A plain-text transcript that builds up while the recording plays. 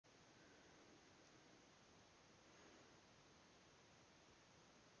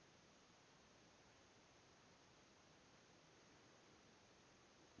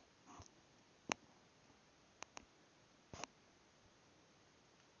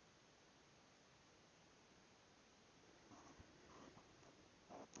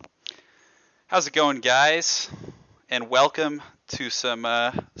How's it going, guys? And welcome to some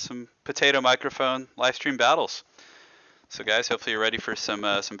potato microphone live stream battles. So, guys, hopefully you're ready for some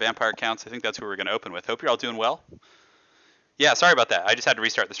vampire counts. I think that's what we're gonna open with. Hope you're all doing well. Yeah, sorry about that. I just had to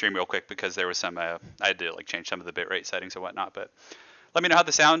restart the stream real quick because there was some I had to like change some of the bitrate settings and whatnot. But let me know how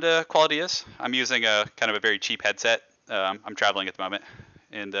the sound quality is. I'm using a kind of a very cheap headset. I'm traveling at the moment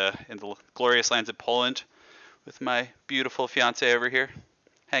in the glorious lands of Poland with my beautiful fiance over here,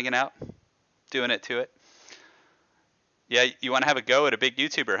 hanging out, doing it to it. Yeah, you want to have a go at a big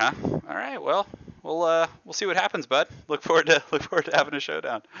YouTuber, huh? All right, well, we'll see what happens, bud. Look forward to having a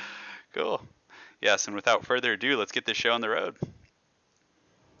showdown. Cool. Yes, and without further ado, let's get this show on the road.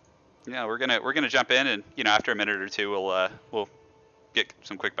 Yeah, we're gonna jump in, and after a minute or two, we'll get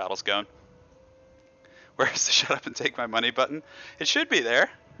some quick battles going. Where's the shut up and take my money button? It should be there.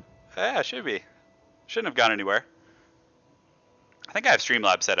 Yeah, it should be. Shouldn't have gone anywhere. I think I have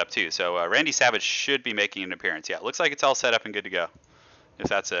Streamlabs set up too, so Randy Savage should be making an appearance. Yeah, it looks like it's all set up and good to go. If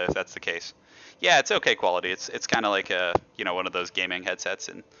that's the case. Yeah, it's okay quality. It's kind of like a one of those gaming headsets,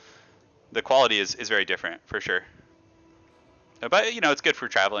 and the quality is very different for sure. But it's good for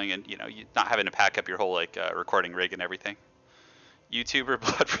traveling and you not having to pack up your whole recording rig and everything. YouTuber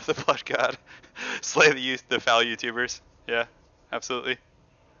blood for the blood god, slay the foul YouTubers. Yeah, absolutely.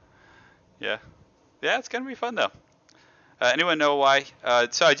 Yeah, it's gonna be fun though. Anyone know why?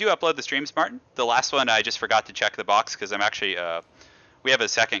 So I do upload the streams, Martin. The last one I just forgot to check the box because I'm actually we have a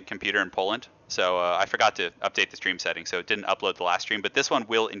second computer in Poland, so I forgot to update the stream settings, so it didn't upload the last stream. But this one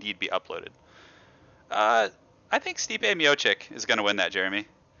will indeed be uploaded. I think Stipe Miocic is going to win that, Jeremy.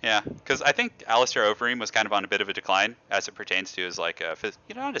 Yeah, because I think Alistair Overeem was kind of on a bit of a decline as it pertains to his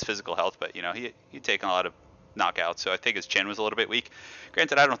not his physical health, but he'd taken a lot of knockouts, so I think his chin was a little bit weak.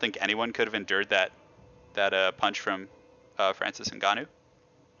 Granted, I don't think anyone could have endured that punch from Francis Ngannou.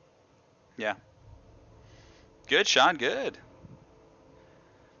 Yeah. Good, Sean. Good.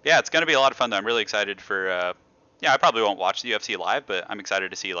 Yeah, it's going to be a lot of fun, though. I'm really excited for... I probably won't watch the UFC live, but I'm excited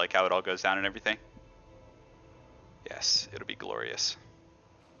to see how it all goes down and everything. Yes, it'll be glorious.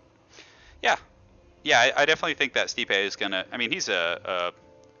 Yeah. Yeah, I definitely think that Stipe is going to... I mean, he's I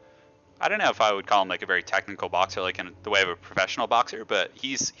don't know if I would call him a very technical boxer, in the way of a professional boxer, but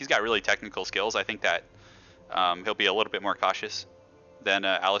he's got really technical skills. I think that he'll be a little bit more cautious than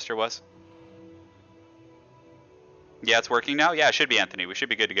Alistair was. Yeah, it's working now? Yeah, it should be, Anthony. We should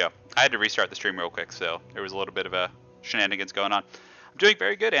be good to go. I had to restart the stream real quick, so there was a little bit of a shenanigans going on. I'm doing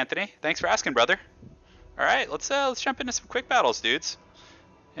very good, Anthony. Thanks for asking, brother. All right, let's jump into some quick battles, dudes.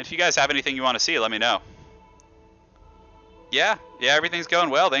 And if you guys have anything you want to see, let me know. Yeah, everything's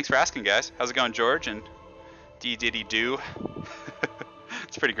going well. Thanks for asking, guys. How's it going, George and D Diddy Do?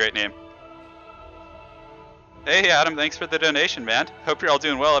 It's a pretty great name. Hey, Adam, thanks for the donation, man. Hope you're all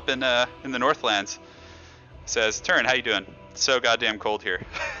doing well up in the Northlands. Says, Turn, how you doing? It's so goddamn cold here.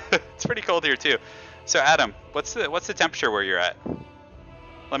 It's pretty cold here too. So, Adam, what's the temperature where you're at?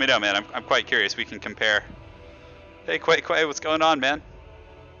 Let me know, man. I'm quite curious. We can compare. Hey, Quay, what's going on, man?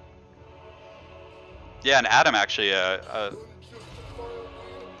 Yeah, and Adam actually,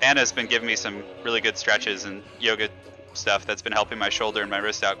 Anna's been giving me some really good stretches and yoga stuff that's been helping my shoulder and my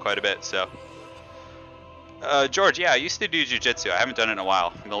wrist out quite a bit. So, George, yeah, I used to do jiu-jitsu. I haven't done it in a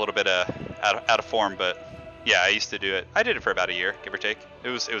while. I'm a little bit out of form, but yeah, I used to do it. I did it for about a year, give or take. It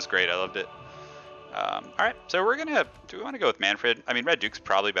was great. I loved it. All right, so do we want to go with Manfred? I mean, Red Duke's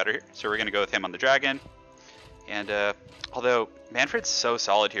probably better here, so we're gonna go with him on the dragon. And although Manfred's so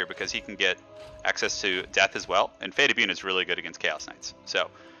solid here because he can get access to death as well, and Fade Abune is really good against Chaos Knights.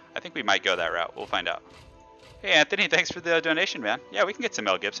 So I think we might go that route. We'll find out. Hey, Anthony, thanks for the donation, man. Yeah, we can get some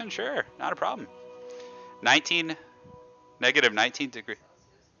Mel Gibson, sure, not a problem. Negative 19 degree.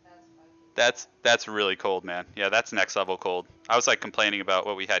 That's really cold, man. Yeah, that's next level cold. I was complaining about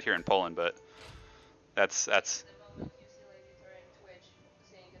what we had here in Poland, but that's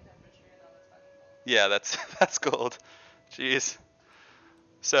yeah, that's cold. Jeez.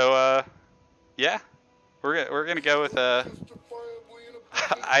 So yeah, we're gonna go with I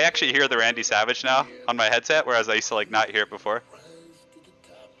actually hear the Randy Savage now on my headset, whereas I used to not hear it before.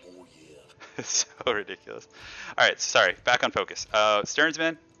 It's so ridiculous. All right, sorry. Back on focus.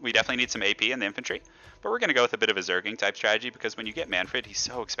 Stearnsman, we definitely need some AP in the infantry, but we're going to go with a bit of a Zerging type strategy because when you get Manfred, he's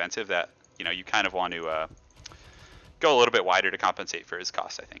so expensive that you kind of want to go a little bit wider to compensate for his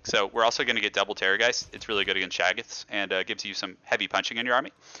cost, I think. So we're also going to get double Terrorgeist. It's really good against Shaggoths and gives you some heavy punching in your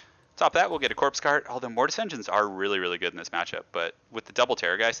army. Top of that, we'll get a Corpse Cart, although Mortis Engines are really, really good in this matchup, but with the double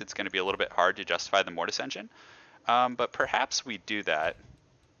Terrorgeist, it's going to be a little bit hard to justify the Mortis Engine. But perhaps we do that.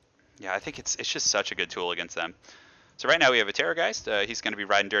 Yeah, I think it's just such a good tool against them. So right now we have a Terrorgeist. He's going to be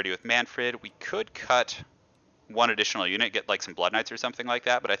riding dirty with Manfred. We could cut one additional unit, get like some Blood Knights or something like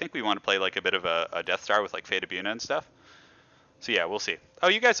that, but I think we want to play like a bit of a Death Star with like Fate of Buna and stuff. So yeah, we'll see. Oh,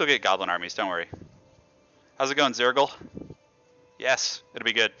 you guys will get Goblin armies, don't worry. How's it going, Zergle? Yes, it'll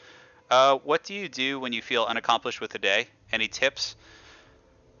be good. What do you do when you feel unaccomplished with the day? Any tips?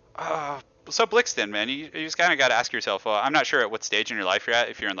 So Blixton, man, you just kind of got to ask yourself, well, I'm not sure at what stage in your life you're at,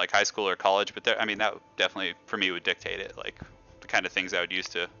 if you're in like high school or college, but I mean, that definitely for me would dictate it, like the kind of things I would use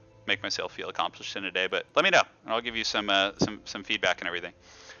to make myself feel accomplished in a day. But let me know, and I'll give you some feedback and everything.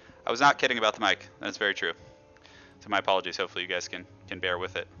 I was not kidding about the mic. That's very true. So my apologies. Hopefully you guys can bear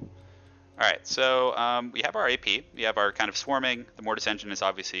with it. All right, so we have our AP. We have our kind of swarming. The Mortis engine is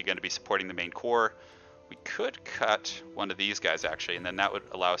obviously going to be supporting the main core. We could cut one of these guys actually, and then that would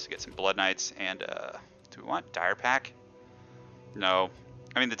allow us to get some Blood Knights. And do we want Dire Pack? No.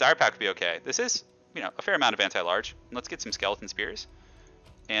 I mean, the Dire Pack would be okay. This is, you know, a fair amount of anti-large. Let's get some Skeleton Spears.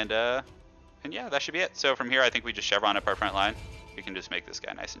 And yeah, that should be it. So from here, I think we just chevron up our front line. We can just make this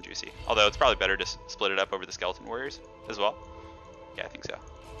guy nice and juicy. Although it's probably better to split it up over the Skeleton Warriors as well. Yeah, I think so.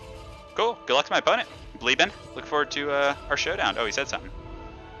 Cool. Good luck to my opponent. Bleeben. Look forward to our showdown. Oh, he said something.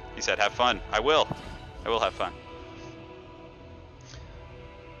 He said, have fun. I will. I will have fun.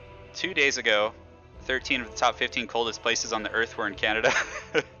 2 days ago, 13 of the top 15 coldest places on the Earth were in Canada.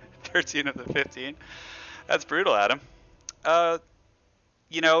 13 of the 15. That's brutal, Adam.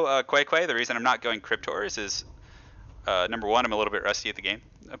 You know, Quay, the reason I'm not going Cryptors is, number one, I'm a little bit rusty at the game.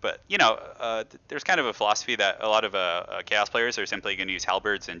 But, you know, there's kind of a philosophy that a lot of Chaos players are simply going to use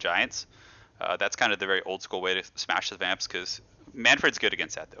Halberds and Giants. That's kind of the very old school way to smash the Vamps, because Manfred's good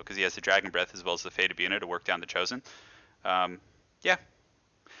against that, though, because he has the Dragon Breath as well as the Fate of Buna to work down the Chosen. Yeah,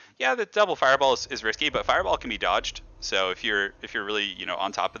 the double Fireball is risky, but Fireball can be dodged. So if you're really, you know,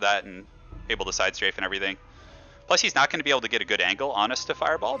 on top of that and able to side strafe and everything. Plus, he's not going to be able to get a good angle on us to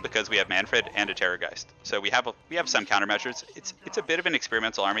Fireball because we have Manfred and a Terrorgeist. So we have some countermeasures. It's a bit of an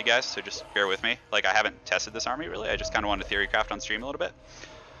experimental army, guys, so just bear with me. Like, I haven't tested this army, really. I just kind of wanted to theorycraft on stream a little bit.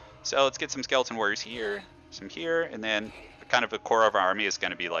 So let's get some Skeleton Warriors here, some here, and then kind of the core of our army is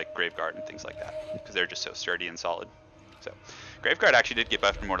going to be like Graveguard and things like that because they're just so sturdy and solid. So Graveguard actually did get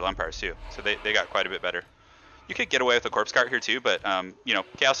buffed in Mortal Empires too, so they got quite a bit better. You could get away with a Corpse Cart here too, but you know,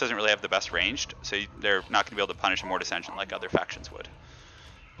 Chaos doesn't really have the best ranged, so they're not going to be able to punish a Mortis engine like other factions would.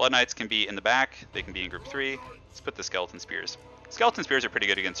 Blood Knights can be in the back, they can be in group 3. Let's put the Skeleton Spears. Skeleton Spears are pretty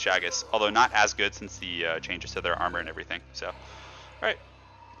good against Shaggus, although not as good since the changes to their armor and everything. So, alright,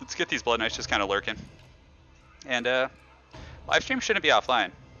 let's get these Blood Knights just kind of lurking. And live stream shouldn't be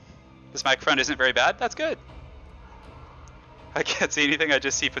offline. This microphone isn't very bad, that's good. I can't see anything, I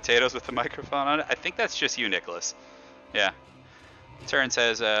just see potatoes with the microphone on it. I think that's just you, Nicholas. Yeah. Turin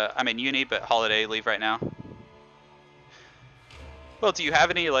says, I'm in uni, but holiday leave right now. Well, do you have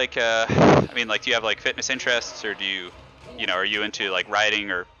any, like, I mean, like, do you have, like, fitness interests, or do you, you know, are you into, like,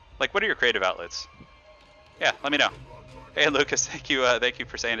 writing, or, like, what are your creative outlets? Yeah, let me know. Hey, Lucas, thank you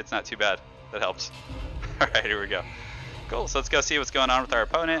for saying it's not too bad. That helps. Alright, here we go. Cool, so let's go see what's going on with our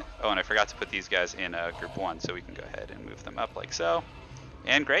opponent. Oh, and I forgot to put these guys in group 1, so we can go ahead and move them up like so.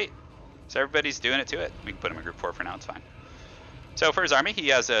 And great. So everybody's doing it to it. We can put him in group 4 for now, it's fine. So for his army, he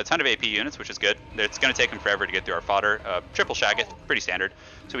has a ton of AP units, which is good. It's going to take him forever to get through our fodder. Triple Shaggot, pretty standard.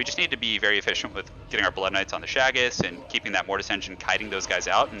 So we just need to be very efficient with getting our Blood Knights on the Shaggus and keeping that Mortis engine kiting those guys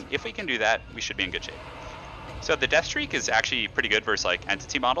out. And if we can do that, we should be in good shape. So the Death Streak is actually pretty good versus like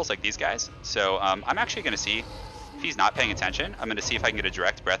entity models like these guys. So I'm actually going to see, if he's not paying attention, I'm going to see if I can get a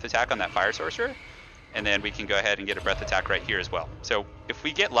direct breath attack on that Fire Sorcerer. And then we can go ahead and get a breath attack right here as well. So if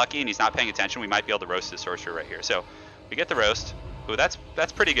we get lucky and he's not paying attention, we might be able to roast this Sorcerer right here. So we get the roast. Ooh, that's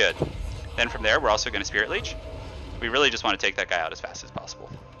pretty good. Then from there, we're also going to Spirit Leech. We really just want to take that guy out as fast as possible.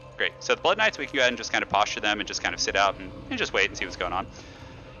 Great. So the Blood Knights, we can go ahead and just kind of posture them and just kind of sit out and just wait and see what's going on.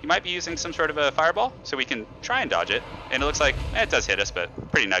 You might be using some sort of a Fireball, so we can try and dodge it. And it looks like it does hit us, but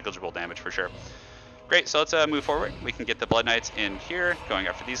pretty negligible damage for sure. Great, so let's move forward. We can get the Blood Knights in here, going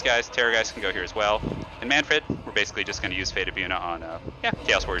after these guys. Terrorgeist can go here as well. And Manfred, we're basically just going to use Fate of Buna on, yeah,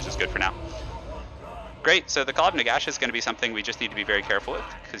 Chaos Warriors is good for now. Great, so the Call of Nagash is going to be something we just need to be very careful with,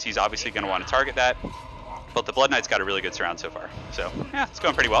 because he's obviously going to want to target that. But the Blood Knight's got a really good surround so far. So, yeah, it's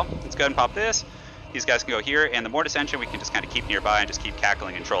going pretty well. Let's go ahead and pop this. These guys can go here, and the Mortis engine we can just kind of keep nearby and just keep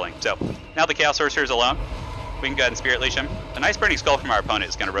cackling and trolling. So, now the Chaos Sorcerer is alone. We can go ahead and Spirit Leash him. A nice Burning Skull from our opponent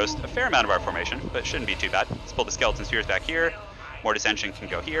is going to roast a fair amount of our formation, but it shouldn't be too bad. Let's pull the Skeleton Spheres back here. Mortis engine can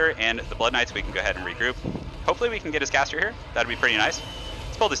go here, and the Blood Knights we can go ahead and regroup. Hopefully we can get his caster here. That'd be pretty nice.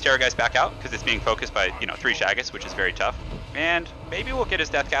 Let's pull this Terrorgeist back out, because it's being focused by, you know, 3 Shaggus, which is very tough. And maybe we'll get his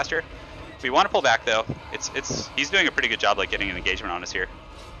Deathcaster. We want to pull back though. He's doing a pretty good job like getting an engagement on us here.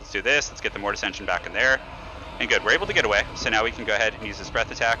 Let's do this. Let's get the Mortis Engine back in there. And good, we're able to get away. So now we can go ahead and use this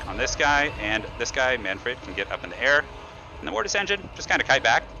breath attack on this guy, and this guy, Manfred, can get up in the air. And the Mortis Engine just kind of kite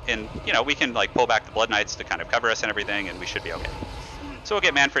back, and you know, we can like pull back the Blood Knights to kind of cover us and everything, and we should be okay. So we'll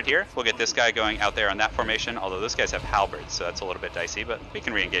get Manfred here. We'll get this guy going out there on that formation, although those guys have halberds, so that's a little bit dicey, but we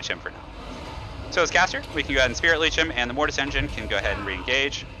can re-engage him for now. So as caster, we can go ahead and Spirit Leech him, and the Mortis Engine can go ahead and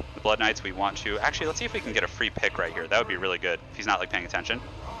re-engage. The Blood Knights, we want to... Actually, let's see if we can get a free pick right here. That would be really good if he's not like paying attention.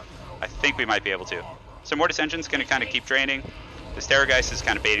 I think we might be able to. So Mortis Engine's going to kind of keep draining. The Terrorgeist is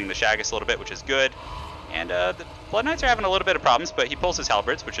kind of baiting the Shaggus a little bit, which is good. And the Blood Knights are having a little bit of problems, but he pulls his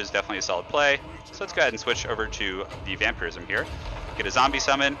Halberds, which is definitely a solid play. So let's go ahead and switch over to the Vampirism here. Get a Zombie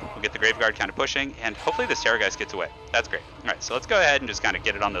Summon, we'll get the Graveguard kind of pushing, and hopefully this Terrorgeist gets away. That's great. Alright, so let's go ahead and just kind of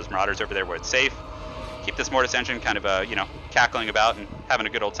get it on those Marauders over there where it's safe. Keep this Mortis Engine kind of, you know, cackling about and having a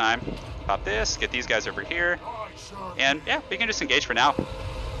good old time. Pop this, get these guys over here, and yeah, we can just engage for now.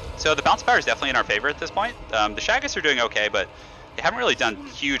 So the bounce power is definitely in our favor at this point. The Shaggus are doing okay, but they haven't really done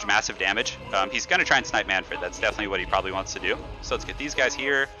huge, massive damage. He's going to try and snipe Manfred. That's definitely what he probably wants to do. So let's get these guys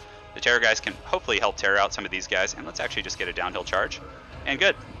here. The Terror guys can hopefully help tear out some of these guys, and let's actually just get a downhill charge. And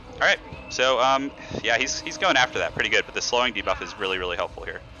good. All right. So yeah, he's going after that pretty good, but the slowing debuff is really, really helpful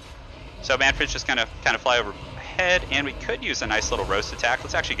here. So Manfred's just kind of fly overhead, and we could use a nice little roast attack.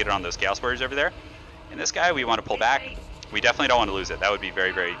 Let's actually get it on those Chaos Warriors over there. And this guy, we want to pull back. We definitely don't want to lose it. That would be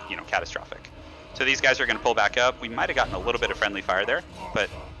very, very, you know, catastrophic. So these guys are going to pull back up. We might have gotten a little bit of friendly fire there, but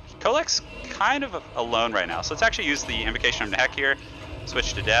Kolek's kind of alone right now. So let's actually use the Invocation of Nehek here,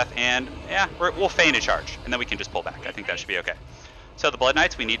 switch to Death, and yeah, we'll feign a charge, and then we can just pull back. I think that should be okay. So the Blood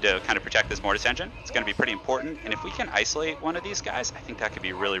Knights, we need to kind of protect this Mortis Engine. It's going to be pretty important, and if we can isolate one of these guys, I think that could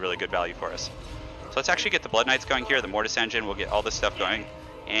be really, really good value for us. So let's actually get the Blood Knights going here, the Mortis Engine, we'll get all this stuff going.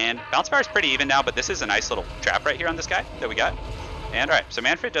 And bounce power is pretty even now, but this is a nice little trap right here on this guy that we got. And all right, so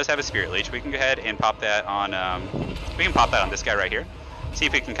Manfred does have a Spirit Leech. We can go ahead and pop that on. We can pop that on this guy right here. See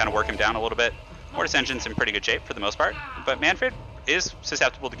if we can kind of work him down a little bit. Mortis Engine's in pretty good shape for the most part, but Manfred is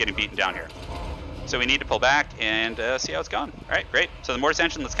susceptible to getting beaten down here. So we need to pull back and see how it's going. All right, great. So the Mortis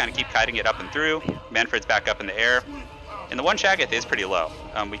Engine, let's kind of keep kiting it up and through. Manfred's back up in the air, and the one Shaggoth is pretty low.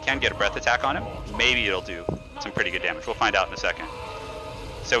 We can get a breath attack on him. Maybe it'll do some pretty good damage. We'll find out in a second.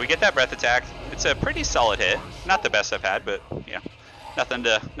 So we get that breath attack. It's a pretty solid hit. Not the best I've had, but yeah, nothing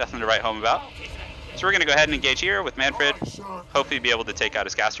to write home about. So we're gonna go ahead and engage here with Manfred. Hopefully be able to take out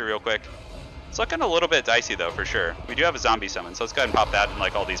his caster real quick. It's looking a little bit dicey though, for sure. We do have a zombie summon, so let's go ahead and pop that in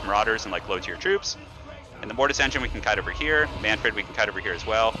like all these Marauders and like low tier troops. And the Mortis Engine we can kite over here. Manfred we can kite over here as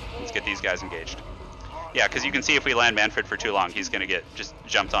well. Let's get these guys engaged. Yeah, because you can see if we land Manfred for too long, he's gonna get just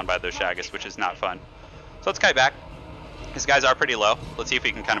jumped on by those Shaggus, which is not fun. So let's kite back. His guys are pretty low. Let's see if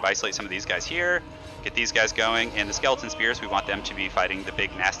we can kind of isolate some of these guys here, get these guys going, and the Skeleton Spears, we want them to be fighting the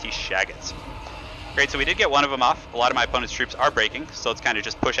big nasty Shaggots. Great, so we did get one of them off. A lot of my opponent's troops are breaking, so let's kind of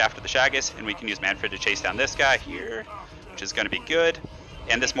just push after the Shaggus, and we can use Manfred to chase down this guy here, which is going to be good.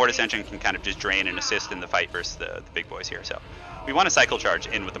 And this Mortis Engine can kind of just drain and assist in the fight versus the big boys here. So we want to cycle charge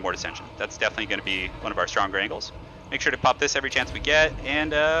in with the Mortis Engine. That's definitely going to be one of our stronger angles. Make sure to pop this every chance we get,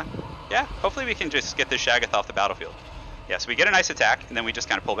 and yeah, hopefully we can just get this Shaggoth off the battlefield. Yeah, so we get a nice attack, and then we just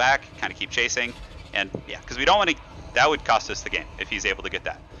kind of pull back, kind of keep chasing, and yeah, because we don't want to, that would cost us the game if he's able to get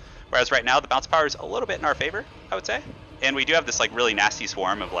that. Whereas right now, the bounce power is a little bit in our favor, I would say. And we do have this like really nasty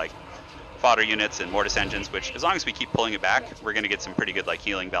swarm of like fodder units and Mortis Engines, which as long as we keep pulling it back, we're going to get some pretty good like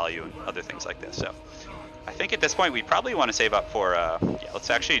healing value and other things like this. So I think at this point, we probably want to save up for, yeah, let's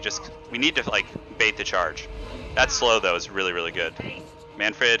actually just, we need to like bait the charge. That slow though is really, really good.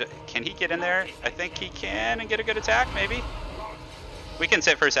 Manfred, can he get in there? I think he can and get a good attack, maybe? We can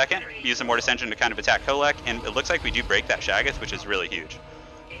sit for a second, use the Mortis Engine to kind of attack Kolek, and it looks like we do break that Shaggoth, which is really huge.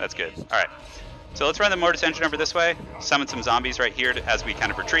 That's good. All right, so let's run the Mortis Engine over this way, summon some zombies right here as we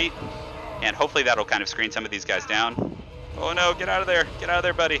kind of retreat, and hopefully that'll kind of screen some of these guys down. Oh no, get out of there. Get out of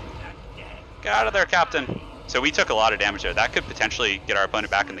there, buddy. Get out of there, Captain. So we took a lot of damage there. That could potentially get our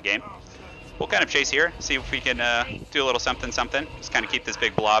opponent back in the game. We'll kind of chase here, see if we can do a little something. Just kind of keep this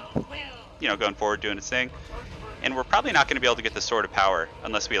big blob, you know, going forward, doing its thing. And we're probably not going to be able to get the Sword of Power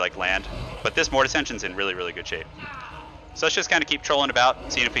unless we like land. But this Mortis Engine's in really, really good shape. So let's just kind of keep trolling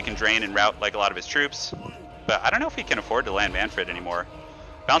about, seeing if we can drain and rout like a lot of his troops. But I don't know if we can afford to land Manfred anymore.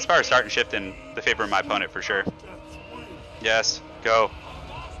 Bounce power is starting to shift in the favor of my opponent for sure. Yes, go.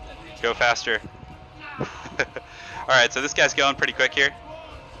 Go faster. Alright, so this guy's going pretty quick here.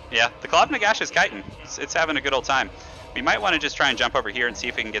 Yeah, the Claw of Nagash is kiting. It's having a good old time. We might want to just try and jump over here and see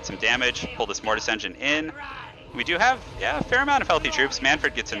if we can get some damage. Pull this Mortis Engine in. We do have, yeah, a fair amount of healthy troops.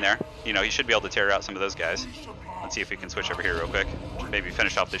 Manfred gets in there. You know, he should be able to tear out some of those guys. Let's see if we can switch over here real quick. Maybe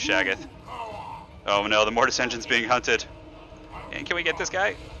finish off this Shaggoth. Oh no, the Mortis Engine's being hunted. And can we get this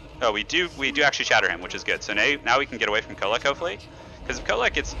guy? Oh, we do actually shatter him, which is good. So now we can get away from Kolek, hopefully. Because if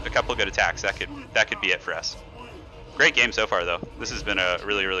Kolek gets a couple good attacks, that could be it for us. Great game so far, though. This has been a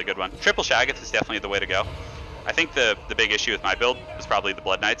really, really good one. Triple Shaggoth is definitely the way to go. I think the big issue with my build was probably the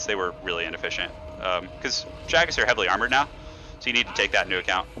Blood Knights. They were really inefficient. Because Shaggoths are heavily armored now, so you need to take that into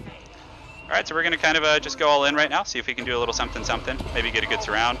account. Alright, so we're going to kind of just go all in right now, see if we can do a little something, maybe get a good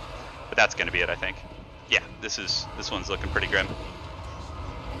surround. But that's going to be it, I think. Yeah, this one's looking pretty grim.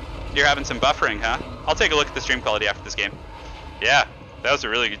 You're having some buffering, huh? I'll take a look at the stream quality after this game. Yeah, that was a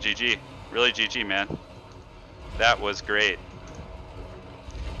really good GG. Really GG, man. That was great.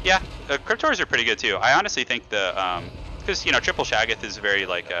 Yeah, Cryptors are pretty good too. I honestly think because you know Triple Shaggoth is a very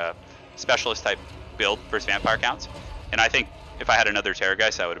like specialist type build versus vampire counts, and I think if I had another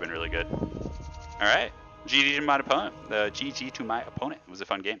Terrorgeist, that would have been really good. All right, GG to my opponent. GG to my opponent. It was a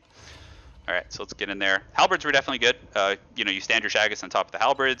fun game. All right, so let's get in there. Halberds were definitely good. You know, you stand your Shaggoths on top of the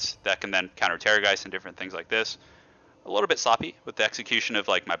Halberds. That can then counter Terrorgeist and different things like this. A little bit sloppy with the execution of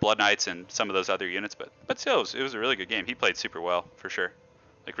like my Blood Knights and some of those other units, but still, it was a really good game. He played super well for sure.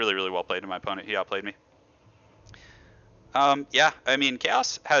 Like really, really well played to my opponent. He outplayed me. Yeah, I mean,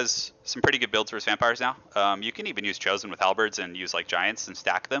 Chaos has some pretty good builds versus vampires now. You can even use Chosen with Halberds and use like Giants and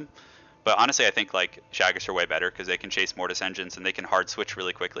stack them. But honestly, I think like Shaggoths are way better because they can chase Mortis Engines and they can hard switch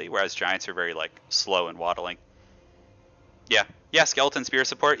really quickly, whereas Giants are very like slow and waddling. Yeah, Skeleton Spear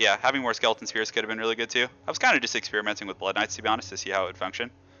support. Yeah, having more Skeleton Spears could have been really good too. I was kind of just experimenting with Blood Knights to be honest to see how it would function.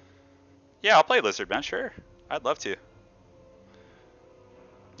 Yeah, I'll play Lizardman, sure. I'd love to.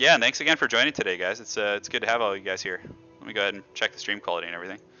 Yeah, and thanks again for joining today, guys. It's good to have all you guys here. Let me go ahead and check the stream quality and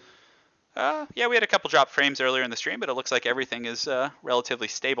everything. Yeah, we had a couple drop frames earlier in the stream, but it looks like everything is relatively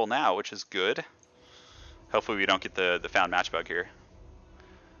stable now, which is good. Hopefully we don't get the found match bug here.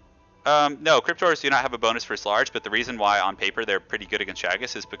 No, Cryptors do not have a bonus for large, but the reason why on paper they're pretty good against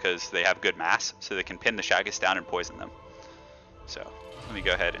Shaggoths is because they have good mass, so they can pin the Shaggoths down and poison them. So let me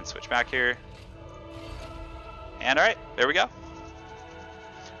go ahead and switch back here. And all right, there we go.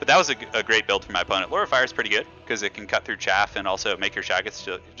 But that was a great build for my opponent. Lure of Fire is pretty good because it can cut through chaff and also make your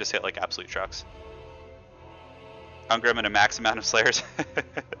Shaggoths just hit like absolute trucks. Ungrim and a max amount of Slayers.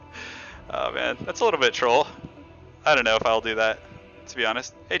 Oh man, that's a little bit troll. I don't know if I'll do that, to be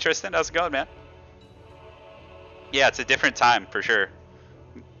honest. Hey Tristan, how's it going, man? Yeah, it's a different time for sure.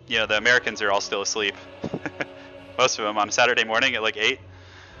 You know, the Americans are all still asleep. Most of them on a Saturday morning at like 8.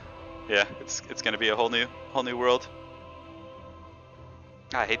 Yeah, it's gonna be a whole new world.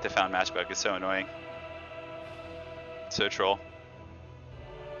 I hate the found match bug, it's so annoying. So troll.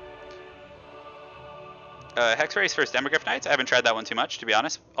 Hex Race versus Demogryph Knights. I haven't tried that one too much, to be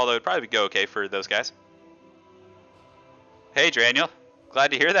honest. Although it'd probably go okay for those guys. Hey, Daniel.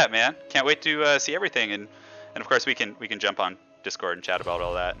 Glad to hear that, man. Can't wait to see everything, and of course we can jump on Discord and chat about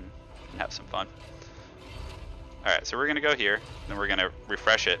all that and have some fun. All right, so we're gonna go here, then we're gonna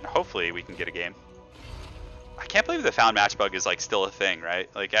refresh it, and hopefully we can get a game. I can't believe the found match bug is like still a thing, right?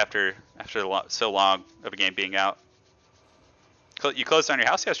 Like after so long of a game being out. You closed down your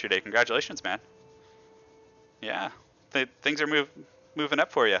house yesterday. Congratulations, man. Yeah, things are moving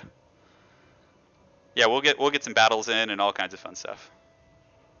up for you. Yeah, we'll get some battles in and all kinds of fun stuff.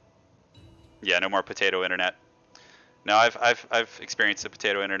 Yeah, no more potato internet. No, I've experienced the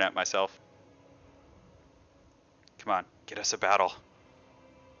potato internet myself. Come on, get us a battle.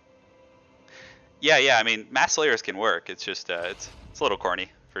 Yeah. I mean, mass slayers can work. It's just it's a little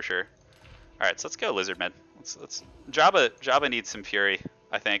corny for sure. All right, so let's go Lizardman. Let's Jabba needs some fury,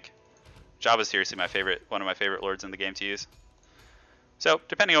 I think. Jabba's seriously one of my favorite lords in the game to use. So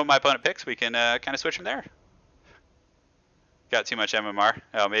depending on what my opponent picks, we can kind of switch from there. Got too much MMR?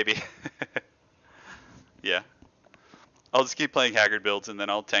 Oh, maybe. Yeah. I'll just keep playing Haggard builds and then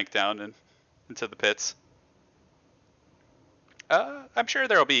I'll tank down and into the pits. I'm sure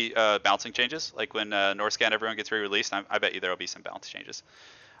there will be balancing changes, like when Norscan everyone gets re-released. I bet you there will be some balance changes.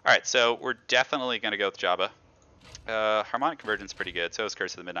 All right, so we're definitely going to go with Jabba. Harmonic Convergence pretty good. So is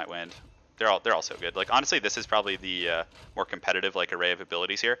Curse of the Midnight Wind. They're all so good. Like honestly, this is probably the more competitive like array of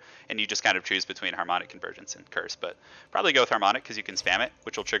abilities here, and you just kind of choose between Harmonic Convergence and Curse. But probably go with Harmonic because you can spam it,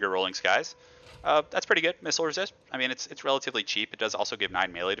 which will trigger Rolling Skies. That's pretty good. Missile resist. I mean, it's relatively cheap. It does also give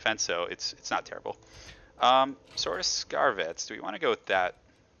 9 melee defense, so it's not terrible. Sword of Scarvets. Do we want to go with that?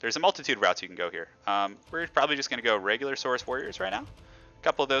 There's a multitude of routes you can go here. We're probably just going to go regular Saurus Warriors right now. A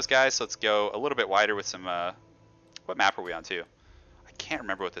couple of those guys. So let's go a little bit wider with some. What map are we on too? I I can't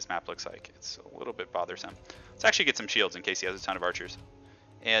remember what this map looks like. It's a little bit bothersome. Let's actually get some shields in case he has a ton of archers.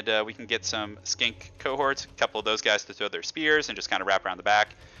 And we can get some skink cohorts, a couple of those guys to throw their spears and just kind of wrap around the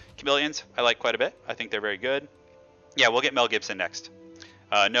back. Chameleons, I like quite a bit. I think they're very good. Yeah, we'll get Mel Gibson next.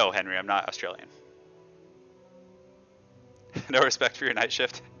 No, Henry, I'm not Australian. No respect for your night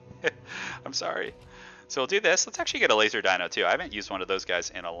shift. I'm sorry. So we'll do this. Let's actually get a laser dino too. I haven't used one of those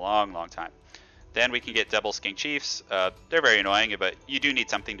guys in a long, long time. Then we can get double skink chiefs. They're very annoying, but you do need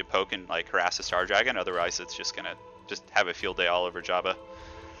something to poke and like harass a star dragon. Otherwise, it's just gonna have a field day all over Jabba.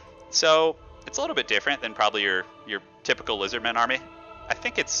 So it's a little bit different than probably your typical lizardman army. I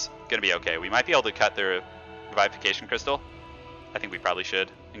think it's gonna be okay. We might be able to cut their revivification crystal. I think we probably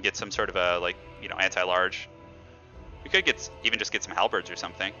should, and get some sort of a like anti-large. We could even just get some halberds or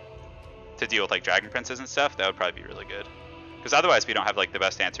something to deal with like dragon princes and stuff. That would probably be really good, because otherwise we don't have like the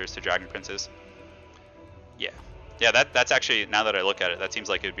best answers to dragon princes. Yeah, that's actually, now that I look at it, that seems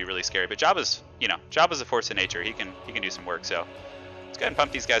like it would be really scary. But Jabba's a force of nature. He can do some work. So let's go ahead and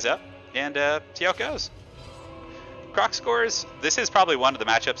pump these guys up and see how it goes. Croc scores. This is probably one of the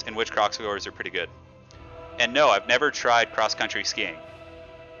matchups in which croc scores are pretty good. And no, I've never tried cross-country skiing.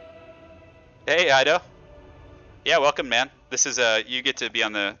 Hey, Ido. Yeah, welcome, man. This is you get to be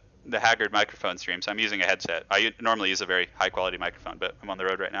on the Haggard microphone stream, so I'm using a headset. I normally use a very high-quality microphone, but I'm on the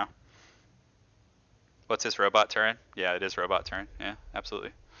road right now. What's this, robot Turin? Yeah, it is robot Turin. Yeah,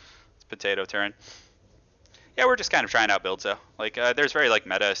 absolutely. It's potato Turin. Yeah, we're just kind of trying out builds though. Like, there's very like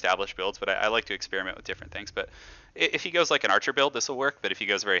meta established builds, but I like to experiment with different things. But if he goes like an archer build, this will work. But if he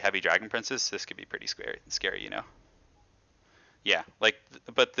goes very heavy dragon princes, this could be pretty scary, Yeah, like,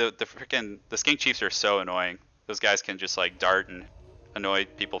 but the freaking skink chiefs are so annoying. Those guys can just like dart and annoy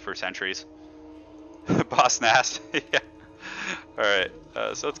people for centuries. Boss Nast. Yeah. All right,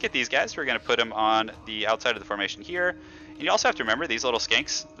 so let's get these guys. We're going to put them on the outside of the formation here. And you also have to remember these little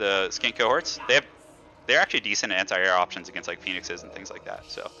skinks, the skink cohorts, they're actually decent anti-air options against like phoenixes and things like that.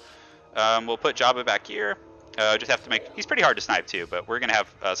 So we'll put Jabba back here. Just have to he's pretty hard to snipe too, but we're going to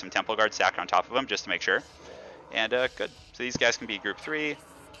have some temple guards stacked on top of him just to make sure. And good. So these guys can be group 3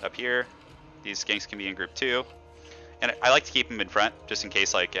 up here. These skinks can be in group 2. And I like to keep them in front just in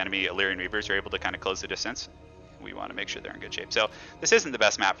case like enemy Illyrian Reavers are able to kind of close the distance. We want to make sure they're in good shape. So this isn't the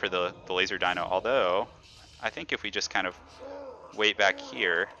best map for the laser dino, although I think if we just kind of wait back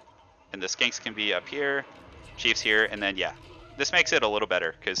here, and the skinks can be up here, chiefs here, and then yeah, this makes it a little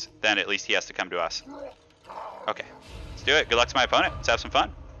better because then at least he has to come to us. Okay, let's do it. Good luck to my opponent. Let's have some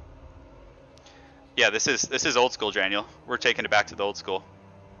fun. Yeah, this is old school, Daniel. We're taking it back to the old school.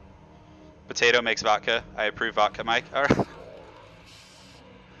 Potato makes vodka. I approve vodka, Mike. All right.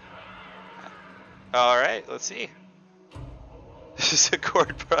 All right, let's see. This is a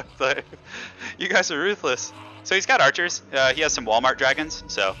cord product. You guys are ruthless. So he's got archers. He has some Walmart dragons.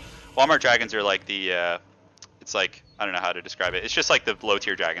 So Walmart dragons are like the, it's like, I don't know how to describe it. It's just like the low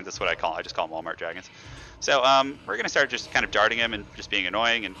tier dragons. That's what I call them. I just call them Walmart dragons. So we're going to start just kind of darting him and just being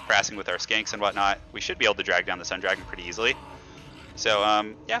annoying and harassing with our skinks and whatnot. We should be able to drag down the sun dragon pretty easily. So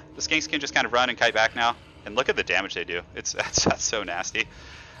yeah, the skinks can just kind of run and kite back now. And look at the damage they do. That's so nasty.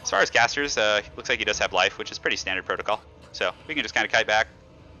 As far as casters, looks like he does have life, which is pretty standard protocol. So we can just kind of kite back,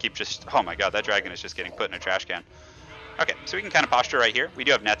 keep just, oh my god, that dragon is just getting put in a trash can. Okay, so we can kind of posture right here. We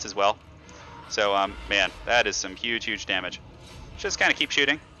do have nets as well. So, man, that is some huge, huge damage. Just kind of keep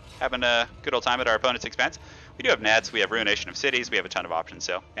shooting, having a good old time at our opponent's expense. We do have nets, we have ruination of cities, we have a ton of options.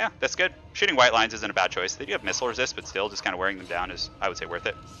 So, yeah, that's good. Shooting white lines isn't a bad choice. They do have missile resist, but still just kind of wearing them down is, I would say, worth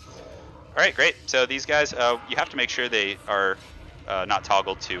it. All right, great. So these guys, you have to make sure they are not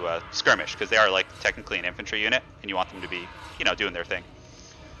toggled to skirmish, because they are like technically an infantry unit, and you want them to be, doing their thing.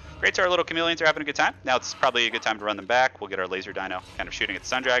 Great, so our little chameleons are having a good time. Now it's probably a good time to run them back. We'll get our laser dino kind of shooting at the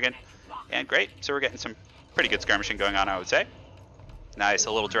sun dragon, and great. So we're getting some pretty good skirmishing going on, I would say. Nice,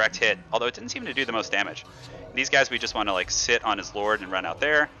 a little direct hit, although it didn't seem to do the most damage. These guys, we just want to like sit on his lord and run out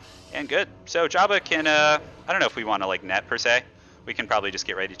there, and good. So Jabba can, I don't know if we want to like net per se. We can probably just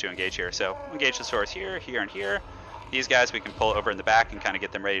get ready to engage here. So engage the source here, here, and here. These guys we can pull over in the back and kind of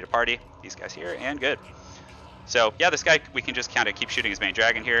get them ready to party. These guys here, and good. So yeah, this guy, we can just kind of keep shooting his main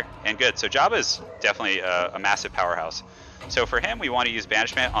dragon here, and good. So Jabba's definitely a massive powerhouse. So for him, we want to use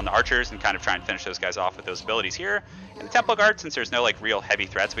banishment on the archers and kind of try and finish those guys off with those abilities here. And the temple guard, since there's no like real heavy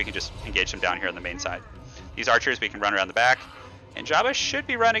threats, we can just engage them down here on the main side. These archers we can run around the back, and Jabba should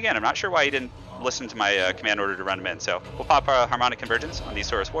be running in. I'm not sure why he didn't listen to my command order to run him in. So we'll pop harmonic convergence on these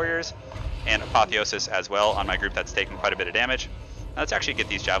Saurus warriors, and apotheosis as well on my group that's taking quite a bit of damage. Now let's actually get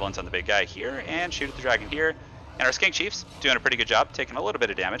these javelins on the big guy here and shoot at the dragon here. And our skink chiefs doing a pretty good job, taking a little bit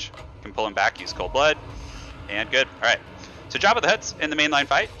of damage. Can pull him back, use cold blood, and good. All right. So Jabba the Hutt's in the mainline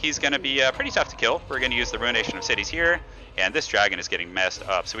fight. He's going to be pretty tough to kill. We're going to use the Ruination of Cities here, and this dragon is getting messed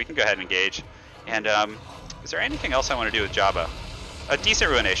up, so we can go ahead and engage. And is there anything else I want to do with Jabba? A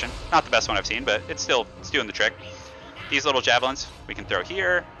decent Ruination. Not the best one I've seen, but it's doing the trick. These little javelins we can throw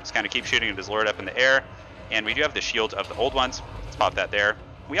here. Just kind of keep shooting at his lord up in the air. And we do have the shield of the old ones. Let's pop that there.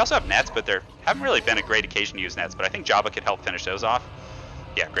 We also have nets, but there haven't really been a great occasion to use nets, but I think Jabba could help finish those off.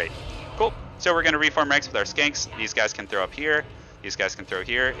 Yeah, great. Cool. So we're going to reform ranks with our skanks. These guys can throw up here. These guys can throw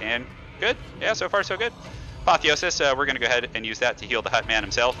here. And good. Yeah, so far so good. Apotheosis, we're going to go ahead and use that to heal the Hutt man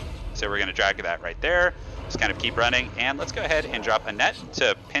himself. So we're going to drag that right there. Just kind of keep running. And let's go ahead and drop a net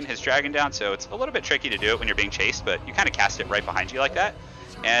to pin his dragon down. So it's a little bit tricky to do it when you're being chased, but you kind of cast it right behind you like that.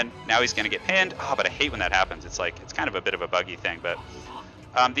 And now he's going to get pinned. Oh, but I hate when that happens. It's like, it's kind of a bit of a buggy thing, but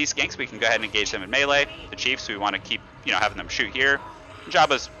these skanks, we can go ahead and engage them in melee. The chiefs, we want to keep, having them shoot here.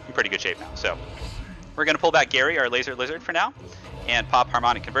 Jabba's in pretty good shape now, so we're going to pull back Gary, our laser lizard, for now, and pop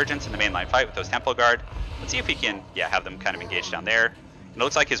Harmonic Convergence in the mainline fight with those Temple Guard. Let's see if we can, have them kind of engage down there. And it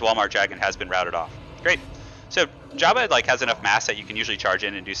looks like his Walmart Dragon has been routed off. Great. So Jabba has enough mass that you can usually charge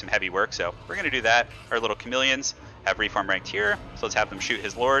in and do some heavy work, so we're going to do that. Our little chameleons have reform ranked here, so let's have them shoot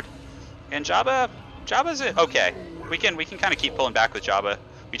his lord. And Jabba's okay. We can kind of keep pulling back with Jabba.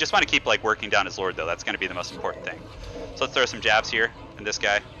 We just want to keep working down his lord though. That's going to be the most important thing. So let's throw some jabs here in this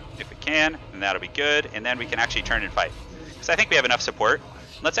guy if we can, and that'll be good. And then we can actually turn and fight. Because I think we have enough support.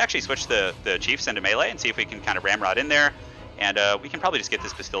 Let's actually switch the chiefs into melee and see if we can kind of ramrod in there. And we can probably just get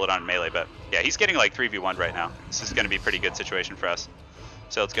this Bastillodon in melee. But yeah, he's getting 3v1'd right now. This is going to be a pretty good situation for us.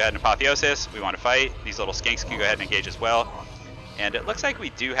 So let's go ahead and Apotheosis. We want to fight. These little skanks can go ahead and engage as well. And it looks like we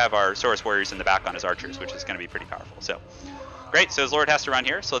do have our Saurus Warriors in the back on his archers, which is going to be pretty powerful. So great, so his lord has to run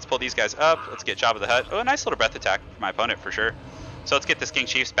here. So let's pull these guys up. Let's get Jabba the Hutt. Oh, a nice little breath attack for my opponent for sure. So let's get the Skink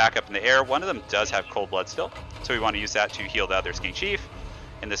Chiefs back up in the air. One of them does have cold blood still, so we want to use that to heal the other Skink Chief.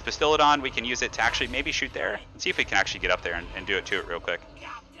 And this Bastillodon, we can use it to actually maybe shoot there. Let's see if we can actually get up there and do it to it real quick.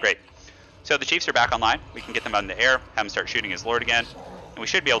 Great. So the Chiefs are back online. We can get them out in the air, have him start shooting his lord again. And we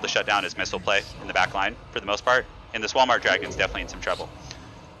should be able to shut down his missile play in the back line for the most part. And this Walmart Dragon's definitely in some trouble.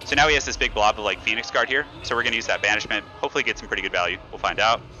 So now he has this big blob of Phoenix Guard here. So we're going to use that banishment. Hopefully get some pretty good value. We'll find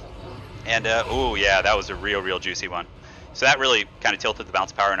out. And, oh yeah, that was a real juicy one. So that really kind of tilted the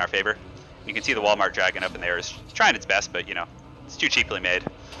bounce power in our favor. You can see the Walmart Dragon up in there is trying its best, but it's too cheaply made.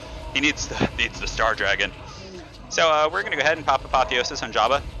 He needs the Star Dragon. So we're going to go ahead and pop Apotheosis on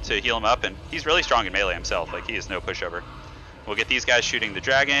Jabba to heal him up. And he's really strong in melee himself. He is no pushover. We'll get these guys shooting the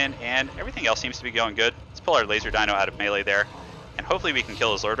dragon, and everything else seems to be going good. Let's pull our laser dino out of melee there, and hopefully we can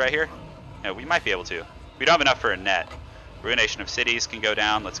kill his lord right here. No, we might be able to. We don't have enough for a net. Ruination of Cities can go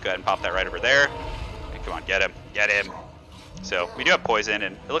down. Let's go ahead and pop that right over there. And come on, get him. Get him. So we do have poison,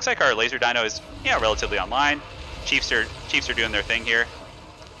 and it looks like our laser dino is relatively online. Chiefs are doing their thing here.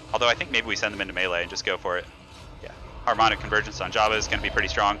 Although I think maybe we send them into melee and just go for it. Yeah. Harmonic Convergence on Jabba is going to be pretty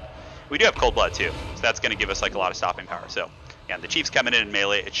strong. We do have cold blood too, so that's going to give us a lot of stopping power. So yeah, the Chiefs coming in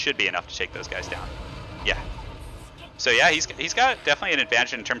melee, it should be enough to take those guys down. Yeah. So yeah, he's got definitely an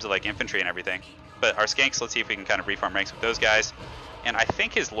advantage in terms of infantry and everything. But our skanks, let's see if we can kind of reform ranks with those guys. And I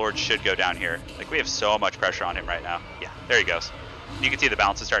think his lord should go down here. We have so much pressure on him right now. Yeah, there he goes. You can see the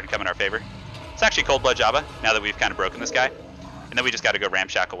balance is starting to come in our favor. It's actually cold blood Jabba now that we've kind of broken this guy. And then we just got to go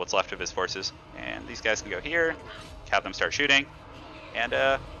ramshackle what's left of his forces. And these guys can go here, have them start shooting. And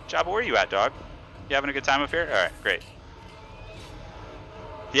Jabba, where are you at, dog? You having a good time up here? All right, great.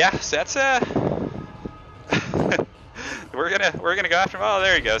 Yeah, so that's we're gonna go after him. Oh,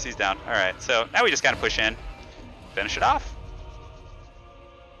 there he goes. He's down. All right, so now we just gotta push in, finish it off.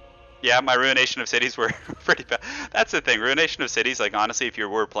 Yeah, my Ruination of Cities were pretty bad. That's the thing. Ruination of Cities, honestly, if you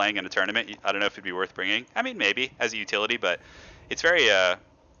were playing in a tournament, I don't know if it'd be worth bringing. I mean, maybe as a utility, but it's very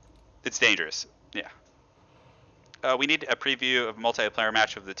it's dangerous. Yeah. We need a preview of a multiplayer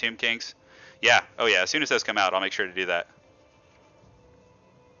match of the Tomb Kings. Yeah. Oh yeah. As soon as those come out, I'll make sure to do that.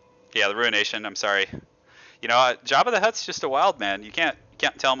 Yeah, the Ruination. I'm sorry. Jabba the Hutt's just a wild man. You can't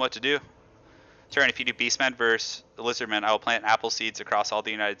tell him what to do. Turn, if you do Beastmen versus the Lizardmen, I will plant apple seeds across all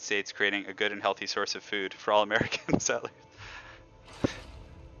the United States, creating a good and healthy source of food for all American settlers.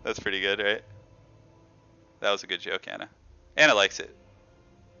 That's pretty good, right? That was a good joke, Anna. Anna likes it.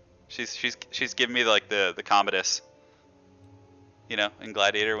 She's giving me the Commodus, in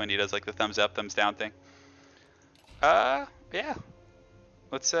Gladiator when he does the thumbs up, thumbs down thing. Yeah.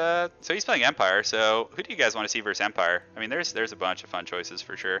 Let's so he's playing Empire. So who do you guys want to see versus Empire? I mean, there's a bunch of fun choices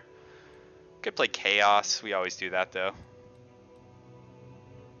for sure. Could play Chaos. We always do that though.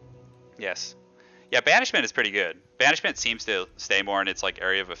 Yes. Yeah, Banishment is pretty good. Banishment seems to stay more in its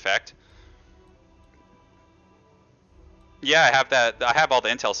area of effect. Yeah, I have that. I have all the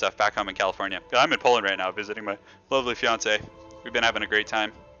intel stuff back home in California. I'm in Poland right now visiting my lovely fiance. We've been having a great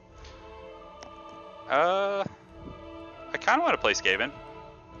time. I kind of want to play Skaven.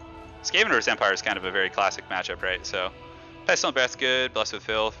 Skaven versus Empire is kind of a very classic matchup, right? So, Pestilent Breath's good, Blessed with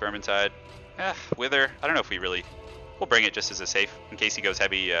Filth, Vermintide. Wither, I don't know if we'll bring it just as a safe, in case he goes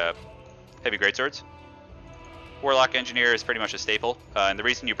heavy greatswords. Warlock Engineer is pretty much a staple, and the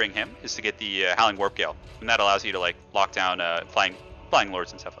reason you bring him is to get the Howling Warp Gale, and that allows you to like lock down flying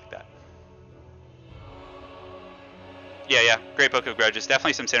lords and stuff like that. Yeah, Great Book of Grudges,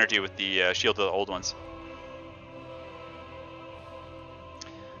 definitely some synergy with the Shield of the Old Ones.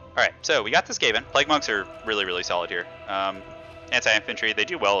 Alright, so we got this Skaven. Plague Monks are really, really solid here. Anti-infantry, they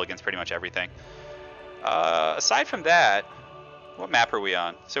do well against pretty much everything. Aside from that, what map are we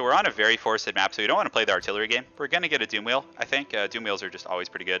on? So we're on a very forested map, so we don't want to play the artillery game. We're going to get a Doom Wheel, I think. Doom Wheels are just always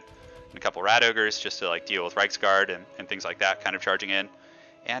pretty good. And a couple Rat Ogres just to like deal with Reiksguard and things like that, kind of charging in.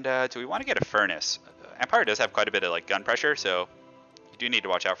 And do we want to get a Furnace? Empire does have quite a bit of like gun pressure, so you do need to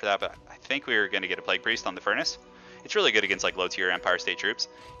watch out for that, but I think we were going to get a Plague Priest on the Furnace. It's really good against like low tier Empire State troops.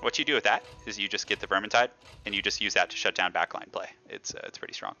 What you do with that is you just get the Vermintide, and you just use that to shut down backline play. It's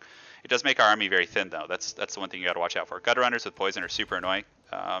pretty strong. It does make our army very thin though. That's the one thing you got to watch out for. Gutter Runners with poison are super annoying.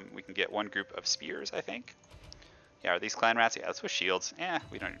 We can get one group of spears, I think. Yeah, are these clan rats? Yeah, that's with shields.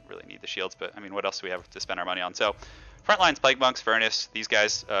 We don't really need the shields, but I mean, what else do we have to spend our money on? So, front lines, Plague Monks, Furnace. These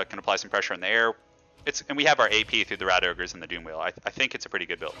guys can apply some pressure in the air. And we have our AP through the Rat Ogres and the Doom Wheel. I think it's a pretty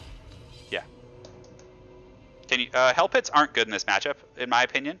good build. Yeah. Hell Pits aren't good in this matchup, in my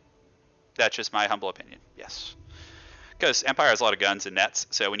opinion. That's just my humble opinion. Yes. Because Empire has a lot of guns and nets,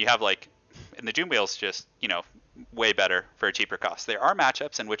 so when you have like, and the Doom Wheel's just, way better for a cheaper cost. There are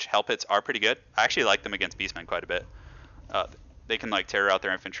matchups in which Hell Pits are pretty good. I actually like them against Beastmen quite a bit. They can like terror out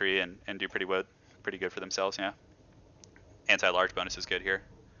their infantry and do pretty good for themselves, yeah. Anti-large bonus is good here.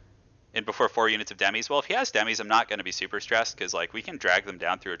 And before 4 units of demis. Well, if he has demis, I'm not going to be super stressed because like we can drag them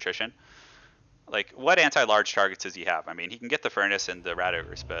down through attrition. Like, what anti-large targets does he have? I mean, he can get the Furnace and the Rat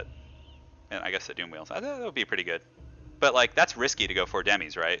Ogres, and I guess the Doom Wheels. That would be pretty good. But, like, that's risky to go for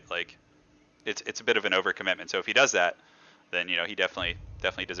demis, right? Like, it's a bit of an overcommitment. So if he does that, then, he definitely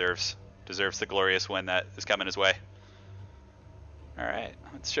deserves the glorious win that is coming his way. All right,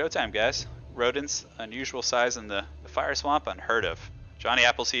 it's showtime, guys. Rodents, unusual size in the fire swamp, unheard of. Johnny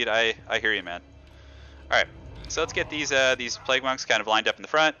Appleseed, I hear you, man. All right, so let's get these Plague Monks kind of lined up in the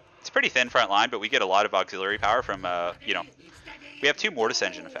front. It's a pretty thin front line, but we get a lot of auxiliary power from, we have 2 Mortis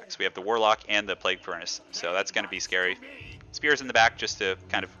Engine effects. We have the Warlock and the Plague Furnace, so that's going to be scary. Spears in the back just to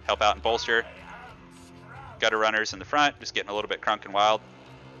kind of help out and bolster. Gutter Runners in the front, just getting a little bit crunk and wild.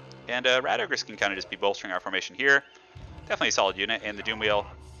 And Rat Ogres can kind of just be bolstering our formation here. Definitely a solid unit. And the Doom Wheel,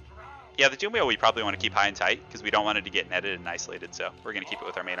 yeah, the Doom Wheel we probably want to keep high and tight because we don't want it to get netted and isolated, so we're going to keep it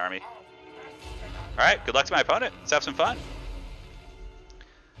with our main army. All right, good luck to my opponent. Let's have some fun.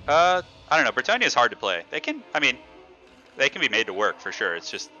 I don't know. Britannia is hard to play. They can be made to work for sure. It's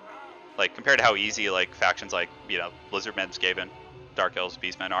just like compared to how easy like factions like Blizzardmen, Skaven, Dark Elves,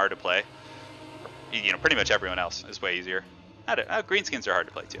 Beastmen are to play. Pretty much everyone else is way easier. Greenskins are hard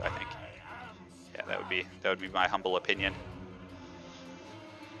to play too, I think. Yeah, that would be my humble opinion.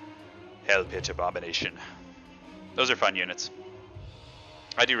 Hell Pit Abomination. Those are fun units.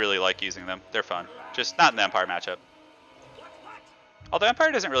 I do really like using them. They're fun. Just not in the Empire matchup. Although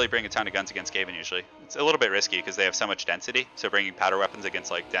Empire doesn't really bring a ton of guns against Skaven usually. It's a little bit risky because they have so much density, so bringing powder weapons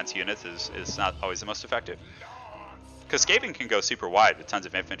against like dense units is not always the most effective. Because Skaven can go super wide with tons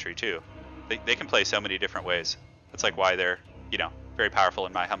of infantry too. They can play so many different ways. That's like why they're, very powerful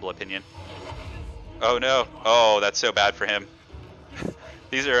in my humble opinion. Oh no, oh that's so bad for him.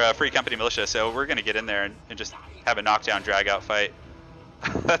 These are Free Company Militia, so we're going to get in there and just have a knockdown drag out fight.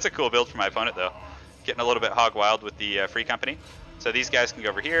 That's a cool build for my opponent though. Getting a little bit hog wild with the Free Company. So these guys can go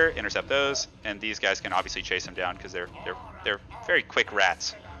over here, intercept those, and these guys can obviously chase them down because they're very quick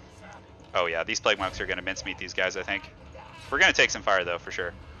rats. Oh yeah, these Plague Monks are going to mincemeat these guys, I think. We're going to take some fire though, for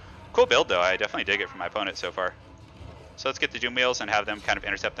sure. Cool build though, I definitely dig it from my opponent so far. So let's get the Doom Wheels and have them kind of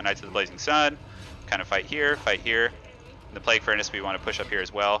intercept the Knights of the Blazing Sun. Kind of fight here. And the Plague Furnace we want to push up here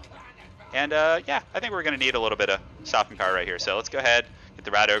as well. And yeah, I think we're going to need a little bit of stopping power right here. So let's go ahead, get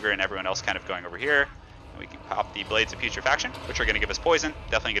the Rat Ogre and everyone else kind of going over here. We can pop the Blades of Putrefaction, which are going to give us poison.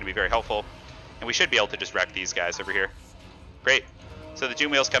 Definitely going to be very helpful. And we should be able to just wreck these guys over here. Great. So the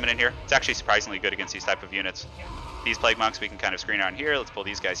Doom Wheel's coming in here. It's actually surprisingly good against these type of units. These Plague Monks we can kind of screen around here. Let's pull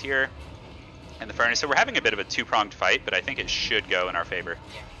these guys here. And the Furnace. So we're having a bit of a two-pronged fight, but I think it should go in our favor.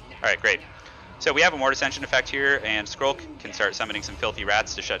 Alright, great. So we have a Mortis Engine effect here, and Skrull can start summoning some filthy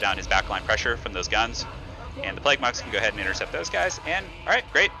rats to shut down his backline pressure from those guns. And the Plague Monks can go ahead and intercept those guys. And, alright,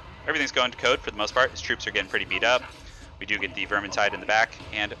 great. Everything's going to code for the most part. His troops are getting pretty beat up. We do get the Vermintide in the back.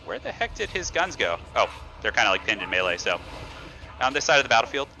 And where the heck did his guns go? Oh, they're kind of like pinned in melee, so. On this side of the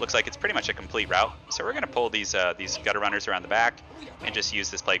battlefield, looks like it's pretty much a complete route. So we're going to pull these gutter runners around the back and just use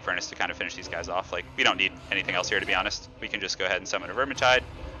this Plague Furnace to kind of finish these guys off. Like, we don't need anything else here, to be honest. We can just go ahead and summon a Vermintide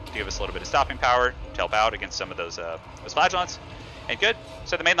to give us a little bit of stopping power to help out against some of those flagellants. And good.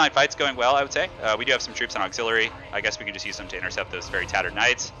 So the mainline fight's going well, I would say. We do have some troops on auxiliary. I guess we can just use them to intercept those very tattered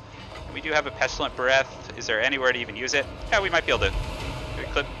knights. And we do have a Pestilent Breath. Is there anywhere to even use it? Yeah, we might be able to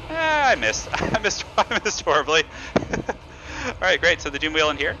clip. I missed. I missed horribly. Alright, great. So the Doom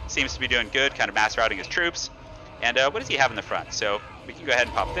Wheel in here seems to be doing good, kind of mass routing his troops. And what does he have in the front? So we can go ahead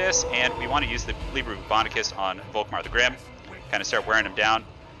and pop this, and we want to use the Liber Bonicus on Volkmar the Grim, kind of start wearing him down.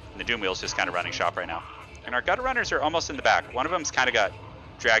 And the Doom Wheel's just kind of running shop right now. And our Gutter Runners are almost in the back. One of them's kind of got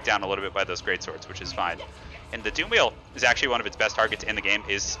dragged down a little bit by those Greatswords, which is fine. And the Doom Wheel is actually one of its best targets in the game,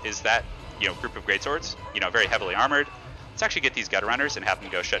 is that, you know, group of Greatswords, you know, very heavily armored. Let's actually get these Gutter Runners and have them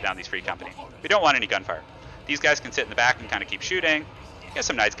go shut down these Free Company. We don't want any gunfire. These guys can sit in the back and kind of keep shooting. We got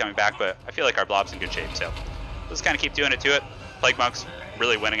some Knights coming back, but I feel like our Blob's in good shape, so let's kind of keep doing it to it. Plague Monks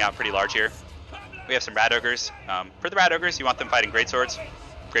really winning out pretty large here. We have some Rat Ogres. For the Rat Ogres, you want them fighting Greatswords.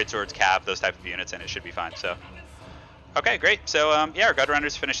 Greatswords, Cav, those type of units, and it should be fine, so. Okay, great. So, yeah, our Gutter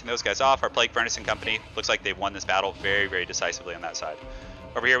Runners finishing those guys off. Our Plague Furnace and company looks like they've won this battle very, very decisively on that side.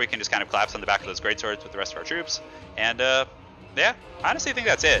 Over here, we can just kind of collapse on the back of those Greatswords with the rest of our troops. And, yeah, I honestly think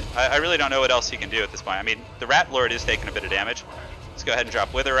that's it. I really don't know what else he can do at this point. I mean, the Rat Lord is taking a bit of damage. Let's go ahead and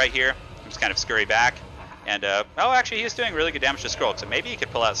drop Wither right here. Just kind of scurry back. And, oh, actually, he's doing really good damage to Skrull, so maybe he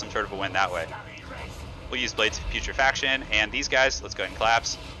could pull out some sort of a win that way. We'll use Blades of Putrefaction, and these guys, let's go ahead and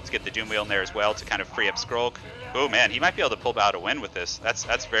collapse. Let's get the Doom Wheel in there as well to kind of free up Skrull. Oh, man, he might be able to pull out a win with this. That's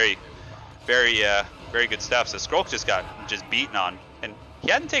very, very good stuff. So Skrull just got beaten on, and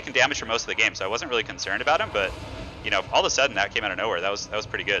he hadn't taken damage for most of the game, so I wasn't really concerned about him, but you know, all of a sudden that came out of nowhere. That was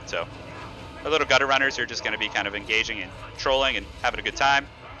pretty good. So our little Gutter Runners are just going to be kind of engaging and trolling and having a good time.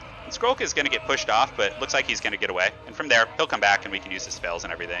 And Skrulk is going to get pushed off, but it looks like he's going to get away. And from there, he'll come back and we can use his spells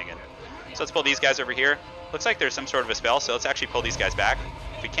and everything. And so let's pull these guys over here. Looks like there's some sort of a spell, so let's actually pull these guys back.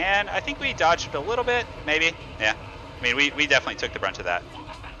 If we can, I think we dodged a little bit, maybe. Yeah, I mean, we definitely took the brunt of that.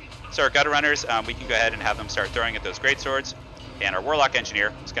 So our Gutter Runners, we can go ahead and have them start throwing at those Greatswords. And our Warlock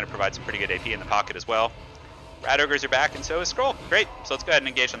Engineer is going to provide some pretty good AP in the pocket as well. Rat Ogres are back, and so is Skrull. Great. So let's go ahead and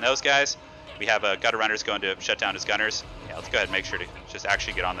engage on those guys. We have Gutter Runners going to shut down his Gunners. Yeah, let's go ahead and make sure to just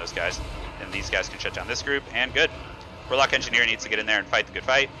actually get on those guys. And these guys can shut down this group, and good. Warlock Engineer needs to get in there and fight the good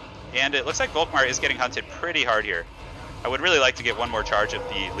fight. And it looks like Volkmar is getting hunted pretty hard here. I would really like to get one more charge of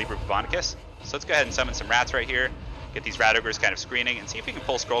the Liber Bonicus. So let's go ahead and summon some rats right here. Get these Rat Ogres kind of screening, and see if we can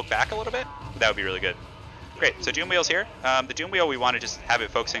pull Skrull back a little bit. That would be really good. Great. So Doom Wheel's here. The Doom Wheel, we want to just have it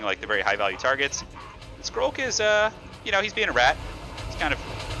focusing like the very high value targets. Skrulk is, you know, he's being a rat. It's kind of,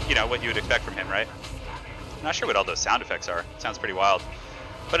 you know, what you would expect from him, right? I'm not sure what all those sound effects are. It sounds pretty wild.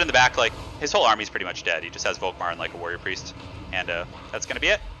 But in the back, like, his whole army's pretty much dead. He just has Volkmar and, like, a warrior priest. And, that's gonna be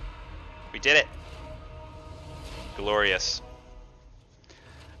it. We did it. Glorious.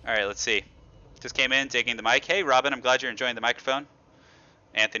 Alright, let's see. Just came in, taking the mic. Hey, Robin, I'm glad you're enjoying the microphone.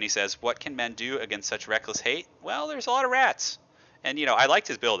 Anthony says, what can men do against such reckless hate? Well, there's a lot of rats. And, you know, I liked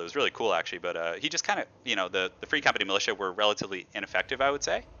his build. It was really cool, actually. But he just kind of, you know, the Free Company Militia were relatively ineffective, I would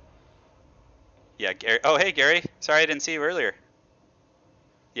say. Yeah, Gary. Oh, hey, Gary. Sorry I didn't see you earlier.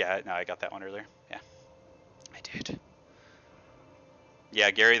 Yeah, no, I got that one earlier. Yeah, I did.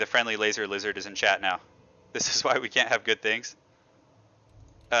 Yeah, Gary, the friendly laser lizard, is in chat now. This is why we can't have good things.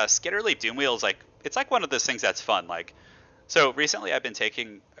 Skitterleap Doomwheel is like, it's like one of those things that's fun. Like, so recently I've been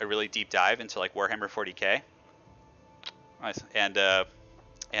taking a really deep dive into like Warhammer 40k. Nice. And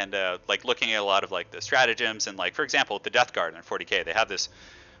like looking at a lot of like the stratagems and like, for example, the Death Guard in 40k, they have this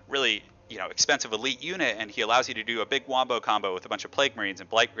really, you know, expensive elite unit, and he allows you to do a big wombo combo with a bunch of Plague Marines and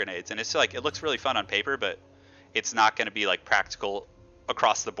Blight Grenades, and it's like, it looks really fun on paper, but it's not going to be like practical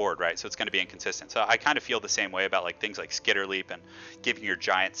across the board, right? So it's going to be inconsistent. So I kind of feel the same way about like things like Skitterleap and giving your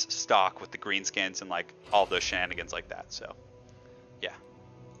giants stock with the greenskins and like all those shenanigans like that. So yeah.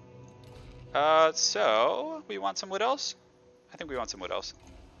 So we want some Wood Elves? I think we want some Wood Elves.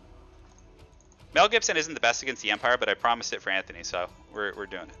 Mel Gibson isn't the best against the Empire, but I promised it for Anthony, so we're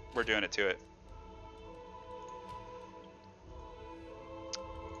doing it. We're doing it to it.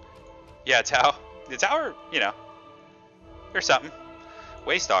 Yeah, Tau. The Tower, you know, there's something.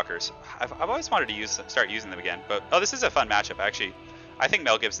 Waystalkers. I've always wanted to start using them again, but oh, this is a fun matchup actually. I think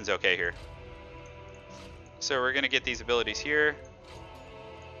Mel Gibson's okay here. So we're gonna get these abilities here.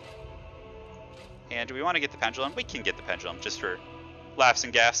 And do we want to get the pendulum? We can get the pendulum just for laughs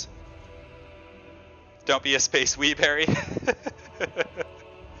and gas. Don't be a space weeb, Harry.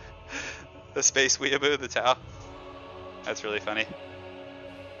 The space weeaboo, the Tau. That's really funny.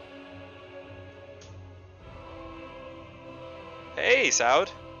 Hey, Saud.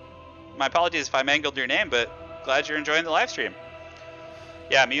 My apologies if I mangled your name, but glad you're enjoying the live stream.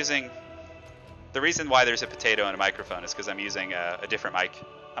 Yeah, I'm using... The reason why there's a potato and a microphone is because I'm using a different mic.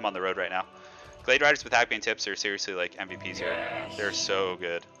 I'm on the road right now. Glade Riders with Hackbane tips are seriously like MVPs here. They're so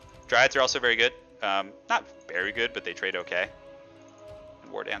good. Dryads are also very good. Not very good, but they trade okay.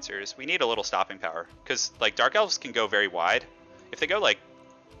 And War Dancers, we need a little stopping power because like Dark Elves can go very wide. If they go like,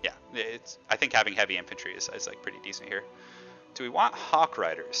 yeah, I think having heavy infantry is like pretty decent here. Do we want Hawk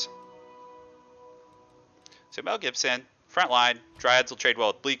Riders? So Mel Gibson, front line. Dryads will trade well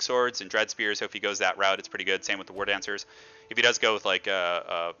with Bleak Swords and Dread Spears, so if he goes that route, it's pretty good. Same with the War Dancers. If he does go with like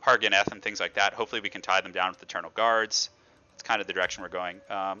Harganeth and things like that, hopefully we can tie them down with Eternal Guards. That's kind of the direction we're going.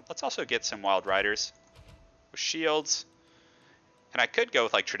 Let's also get some Wild Riders with shields. And I could go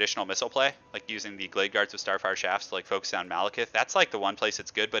with like traditional missile play, like using the Glade Guards with Starfire Shafts to like focus on Malekith. That's like the one place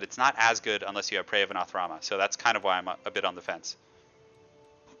it's good, but it's not as good unless you have Prey of Anathrama. So that's kind of why I'm a bit on the fence.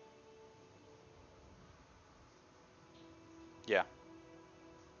 Yeah.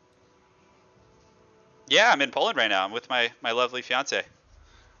 Yeah, I'm in Poland right now. I'm with my lovely fiance.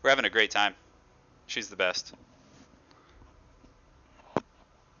 We're having a great time. She's the best.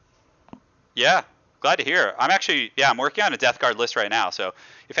 Yeah, glad to hear. I'm working on a Death Guard list right now. So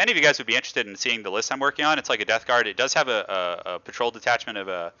if any of you guys would be interested in seeing the list I'm working on, it's like a Death Guard. It does have a patrol detachment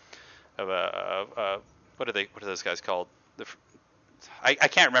of what are those guys called? I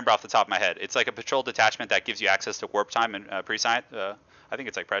can't remember off the top of my head. It's like a patrol detachment that gives you access to warp time and prescience. I think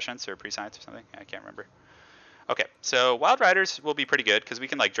it's like prescience or prescience or something. I can't remember. Okay, so Wild Riders will be pretty good because we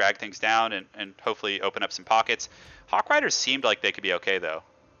can like drag things down and hopefully open up some pockets. Hawk Riders seemed like they could be okay though,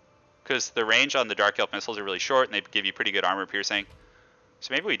 because the range on the Dark Elf missiles are really short and they give you pretty good armor piercing.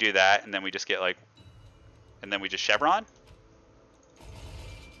 So maybe we do that and then we just get like, and then we just Chevron.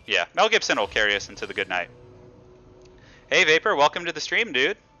 Yeah, Mel Gibson will carry us into the good night. Hey Vapor, welcome to the stream,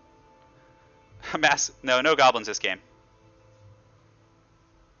 dude. No goblins this game.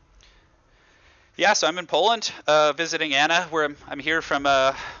 Yeah, so I'm in Poland visiting Anna, where I'm here from,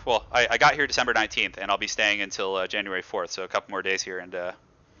 well, I got here December 19th, and I'll be staying until January 4th, so a couple more days here, and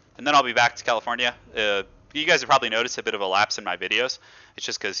then I'll be back to California. You guys have probably noticed a bit of a lapse in my videos. It's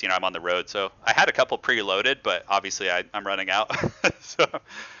just because, you know, I'm on the road, so I had a couple preloaded, but obviously I'm running out.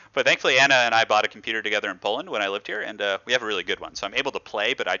 But thankfully, Anna and I bought a computer together in Poland when I lived here, and we have a really good one, so I'm able to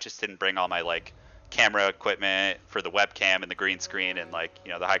play, but I just didn't bring all my, like, camera equipment for the webcam and the green screen and like,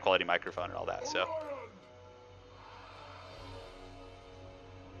 you know, the high quality microphone and all that. So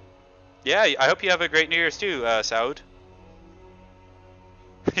yeah, I hope you have a great New Year's too, Saud.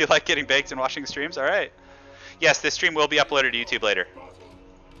 You like getting baked and watching streams? All right. Yes, this stream will be uploaded to YouTube later.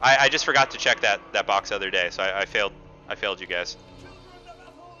 I just forgot to check that box the other day, so I failed you guys.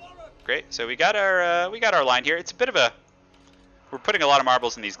 Great. So we got our line here. It's a bit of a, we're putting a lot of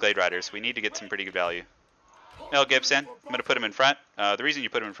marbles in these Glade Riders. We need to get some pretty good value. Mel Gibson, I'm going to put him in front. The reason you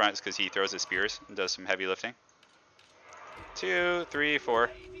put him in front is because he throws his spears and does some heavy lifting. 2, 3, 4.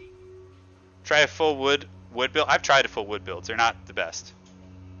 Try a full wood build. I've tried a full wood builds. They're not the best.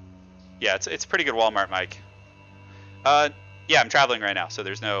 Yeah, it's a pretty good Walmart mic. Yeah, I'm traveling right now, so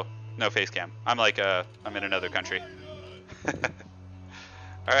there's no face cam. I'm like I'm in another country.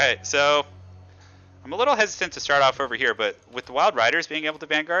 All right, so I'm a little hesitant to start off over here, but with the Wild Riders being able to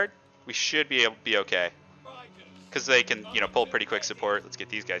Vanguard, we should be able to be okay. Because they can, you know, pull pretty quick support. Let's get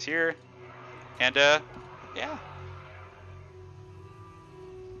these guys here. And, yeah.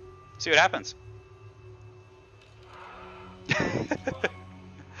 See what happens.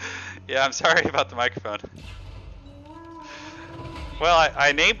 Yeah, I'm sorry about the microphone. Well,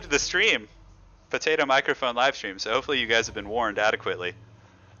 I named the stream Potato Microphone Livestream, so hopefully you guys have been warned adequately.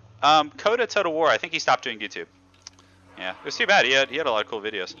 Coda Total War, I think he stopped doing YouTube. Yeah, it was too bad. He had a lot of cool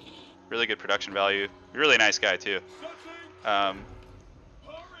videos. Really good production value. Really nice guy too.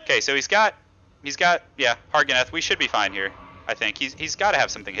 Okay, so he's got yeah, Harganeth. We should be fine here. I think he's got to have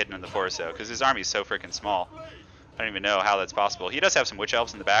something hidden in the forest though, because his army's so freaking small. I don't even know how that's possible. He does have some Witch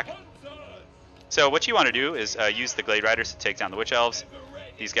Elves in the back. So what you want to do is use the Glade Riders to take down the Witch Elves.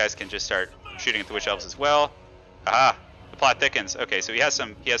 These guys can just start shooting at the Witch Elves as well. Aha! The plot thickens. Okay, so he has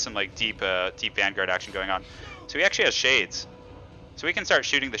some like deep Vanguard action going on. So he actually has Shades. So we can start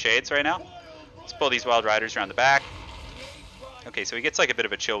shooting the Shades right now. Let's pull these Wild Riders around the back. Okay, so he gets like a bit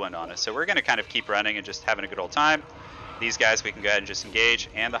of a chill wind on us. So we're going to kind of keep running and just having a good old time. These guys we can go ahead and just engage,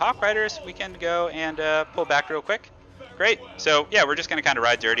 and the Hawk Riders we can go and pull back real quick. Great. So yeah, we're just gonna kind of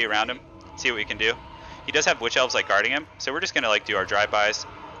ride dirty around him, see what we can do. He does have Witch Elves like guarding him, so we're just gonna like do our drive-bys.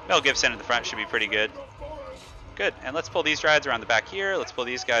 Mel Gibson in the front should be pretty good. Good. And let's pull these Dryads around the back here. Let's pull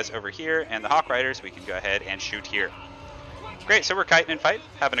these guys over here, and the Hawk Riders we can go ahead and shoot here. Great. So we're kiting and fight,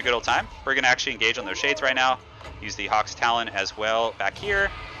 having a good old time. We're gonna actually engage on those Shades right now. Use the Hawk's Talon as well back here.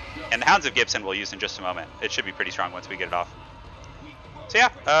 And the Hounds of Gibson we'll use in just a moment. It should be pretty strong once we get it off. So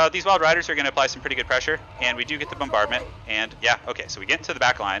yeah, these Wild Riders are going to apply some pretty good pressure, and we do get the bombardment. And yeah, okay, so we get into the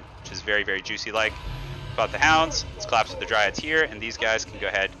back line, which is very, very juicy-like. About the Hounds, let's collapse with the Dryads here, and these guys can go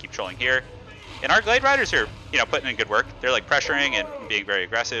ahead and keep trolling here. And our Glade Riders are, you know, putting in good work. They're like pressuring and being very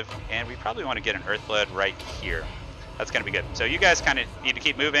aggressive, and we probably want to get an Earthblood right here. That's going to be good. So you guys kind of need to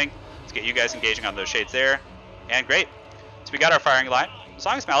keep moving. Let's get you guys engaging on those Shades there, and great. So we got our firing line. As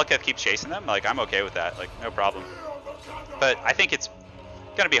long as Malekith keeps chasing them, like, I'm okay with that. Like, no problem. But I think it's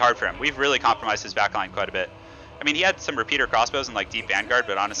going to be hard for him. We've really compromised his backline quite a bit. I mean, he had some repeater crossbows and, like, deep Vanguard,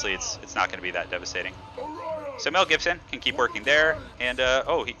 but honestly, it's not going to be that devastating. So Mel Gibson can keep working there. And,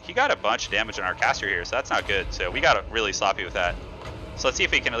 oh, he got a bunch of damage on our caster here, so that's not good. So we got really sloppy with that. So let's see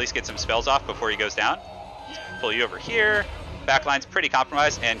if we can at least get some spells off before he goes down. Pull you over here. Backline's pretty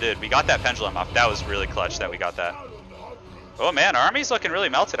compromised, and we got that pendulum off. That was really clutch that we got that. Oh man, our army's looking really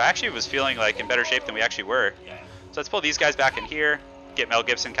melted. I actually was feeling like in better shape than we actually were. So let's pull these guys back in here, get Mel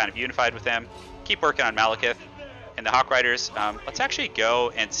Gibson kind of unified with them, keep working on Malekith. And the Hawk Riders, let's actually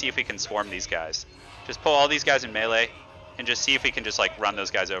go and see if we can swarm these guys. Just pull all these guys in melee, and just see if we can just like run those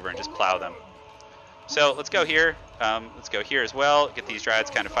guys over and just plow them. So let's go here. Let's go here as well, get these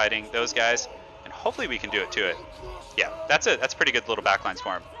Dryads kind of fighting those guys, and hopefully we can do it to it. Yeah, that's a pretty good little backline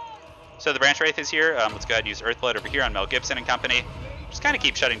swarm. So the Branch Wraith is here. Let's go ahead and use Earthblood over here on Mel Gibson and company. Just kind of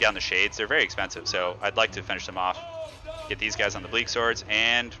keep shutting down the Shades. They're very expensive, so I'd like to finish them off. Get these guys on the Bleak Swords,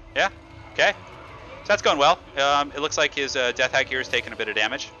 and yeah, okay. So that's going well. It looks like his Death Hag here is taking a bit of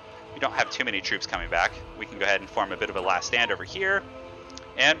damage. We don't have too many troops coming back. We can go ahead and form a bit of a last stand over here.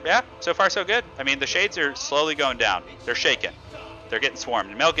 And yeah, so far so good. I mean, the Shades are slowly going down. They're shaking. They're getting swarmed.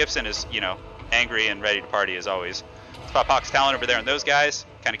 And Mel Gibson is, you know, angry and ready to party as always. Let's pop Hawk's Talon over there on those guys.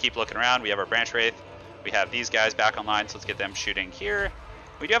 Kind of keep looking around. We have our Branch Wraith. We have these guys back online, so let's get them shooting here.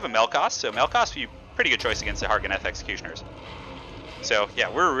 We do have a Melkoth, so Melkoth would be a pretty good choice against the Harganeth Executioners. So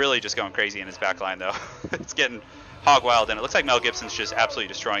yeah, we're really just going crazy in his back line though. It's getting hog wild, and it looks like Mel Gibson's just absolutely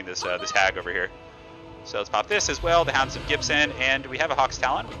destroying this this hag over here. So let's pop this as well, the Hounds of Gibson, and do we have a Hawk's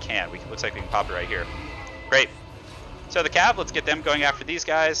Talon? We can. Looks like we can pop it right here. Great. So the Cav, let's get them going after these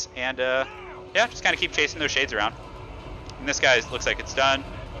guys, and yeah, just kind of keep chasing those Shades around. And this guy looks like it's done.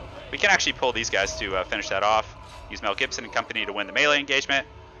 We can actually pull these guys to finish that off. Use Mel Gibson and company to win the melee engagement.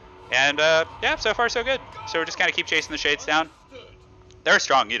 And yeah, so far so good. So we're just kind of keep chasing the Shades down. They're a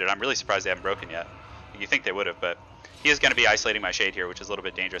strong unit. I'm really surprised they haven't broken yet. You think they would have, but he is going to be isolating my Shade here, which is a little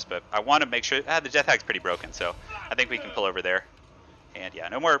bit dangerous. But I want to make sure the Death Hag's pretty broken, so I think we can pull over there. And yeah,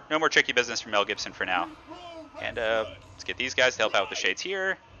 no more tricky business from Mel Gibson for now. And let's get these guys to help out with the Shades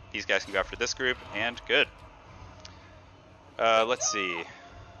here. These guys can go after this group, and good. Let's see.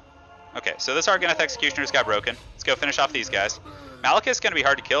 Okay, so this Argoneth Executioner's got broken. Let's go finish off these guys. Malekith's going to be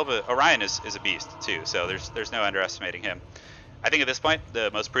hard to kill, but Orion is a beast too, so there's no underestimating him. I think at this point, the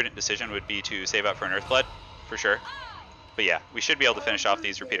most prudent decision would be to save up for an Earthblood, for sure. But yeah, we should be able to finish off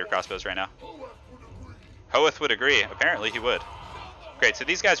these repeater crossbows right now. Hoeth would agree. Apparently he would. Great, so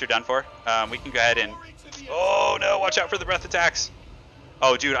these guys are done for. We can go ahead and... Oh no, watch out for the breath attacks.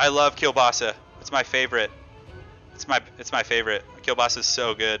 Oh dude, I love Kielbasa. It's my favorite. It's my favorite. Kielbasa is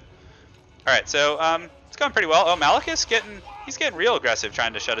so good. Alright, so it's going pretty well. Oh, Malekith's getting real aggressive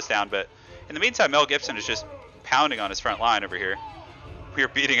trying to shut us down, but in the meantime, Mel Gibson is just pounding on his front line over here. We are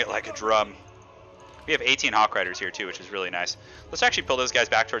beating it like a drum. We have 18 Hawk Riders here too, which is really nice. Let's actually pull those guys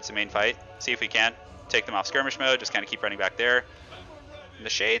back towards the main fight, see if we can take them off skirmish mode, just kind of keep running back there. And the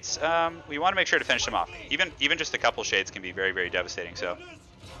Shades, we want to make sure to finish them off. Even just a couple Shades can be very, very devastating. So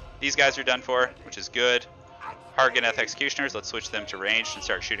these guys are done for, which is good. Harganeth Executioners, let's switch them to ranged and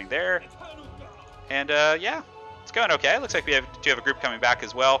start shooting there. And yeah, it's going okay. Looks like we do have a group coming back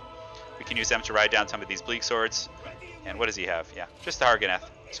as well. We can use them to ride down some of these Bleak Swords. And what does he have? Yeah, just the Harganeth.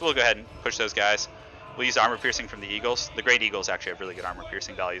 So we'll go ahead and push those guys. We'll use armor piercing from the Eagles. The Great Eagles actually have really good armor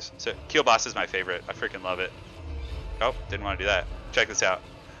piercing values. So Kielbasa is my favorite. I freaking love it. Oh, didn't want to do that. Check this out.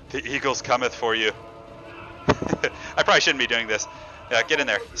 The Eagles cometh for you. I probably shouldn't be doing this. Yeah, get in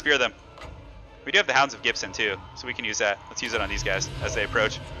there. Spear them. We do have the Hounds of Gibson too, so we can use that. Let's use it on these guys as they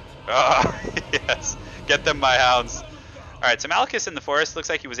approach. Oh, yes. Get them, my Hounds. Alright, so Malekith's in the forest. Looks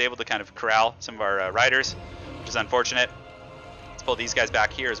like he was able to kind of corral some of our riders, which is unfortunate. Let's pull these guys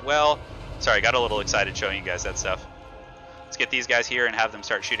back here as well. Sorry, I got a little excited showing you guys that stuff. Let's get these guys here and have them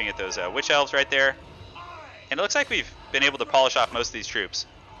start shooting at those witch elves right there. And it looks like we've been able to polish off most of these troops.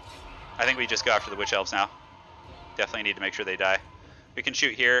 I think we just go after the witch elves now. Definitely need to make sure they die. We can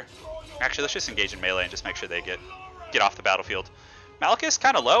shoot here. Actually, let's just engage in melee and just make sure they get off the battlefield. Malachus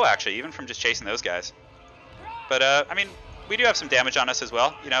kind of low, actually, even from just chasing those guys. But, I mean, we do have some damage on us as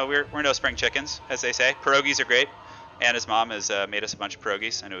well. You know, we're no spring chickens, as they say. Pierogies are great. Anna's mom has made us a bunch of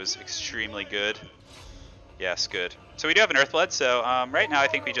pierogies, and it was extremely good. Yes, good. So we do have an Earthblood, so right now I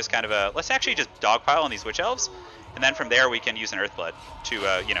think we just kind of, let's actually just dogpile on these Witch Elves, and then from there we can use an Earthblood to,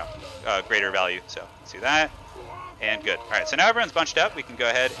 you know, greater value. So let's do that, and good. All right, so now everyone's bunched up. We can go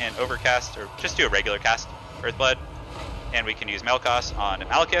ahead and overcast, or just do a regular cast, Earthblood, and we can use Melkos on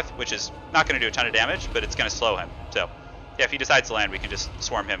Malekith, which is not going to do a ton of damage, but it's going to slow him. So yeah, if he decides to land, we can just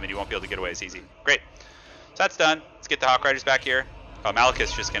swarm him, and he won't be able to get away as easy. Great. So that's done. Let's get the Hawk Riders back here. Oh,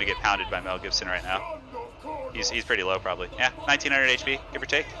 Malekith's just going to get pounded by Mel Gibson right now. He's pretty low, probably. Yeah, 1900 HP, give or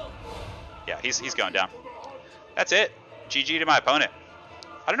take. Yeah, he's going down. That's it. GG to my opponent.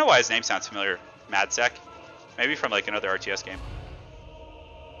 I don't know why his name sounds familiar. Madsec. Maybe from like another RTS game.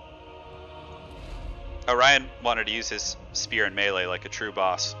 Oh, Ryan wanted to use his spear in melee like a true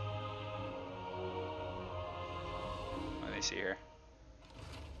boss. Let me see here.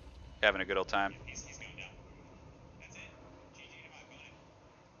 Having a good old time.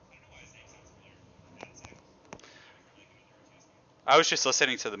 I was just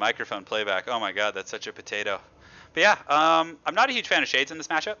listening to the microphone playback. Oh my god, that's such a potato. But yeah, I'm not a huge fan of Shades in this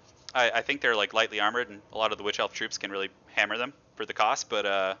matchup. I think they're like lightly armored, and a lot of the Witch Elf troops can really hammer them for the cost. But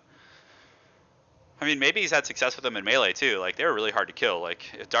I mean, maybe he's had success with them in melee too. Like they were really hard to kill. Like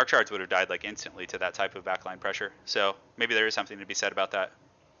if Dark Shards would have died like instantly to that type of backline pressure. So maybe there is something to be said about that.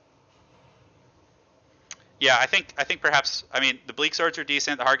 Yeah, I think perhaps, I mean, the Bleak Swords are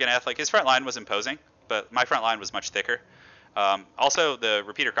decent. The Harganeth, like his front line was imposing, but my front line was much thicker. Also, the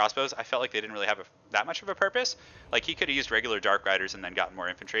repeater crossbows, I felt like they didn't really have that much of a purpose. Like, he could have used regular Dark Riders and then gotten more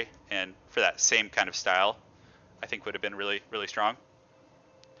infantry, and for that same kind of style, I think would have been really, really strong.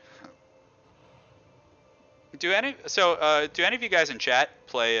 Do any of you guys in chat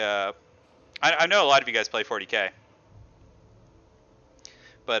play, I know a lot of you guys play 40k,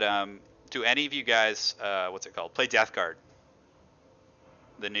 but do any of you guys, what's it called, play Death Guard?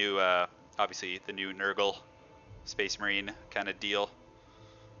 The new, obviously, the new Nurgle Space Marine kind of deal.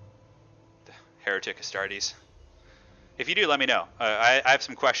 The Heretic Astartes. If you do, let me know. I have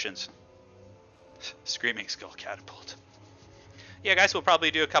some questions. Screaming Skull Catapult. Yeah, guys, we'll probably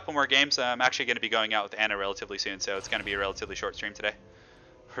do a couple more games. I'm actually going to be going out with Anna relatively soon, so it's going to be a relatively short stream today.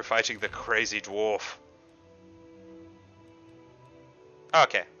 We're fighting the crazy dwarf.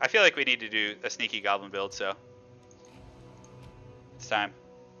 Okay, I feel like we need to do a sneaky goblin build, so it's time.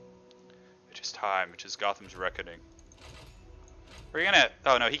 It is time. It is Gotham's reckoning. We're gonna...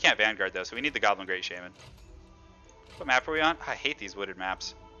 Oh, no, he can't Vanguard, though, so we need the Goblin Great Shaman. What map are we on? I hate these wooded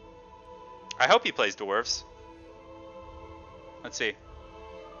maps. I hope he plays dwarves. Let's see.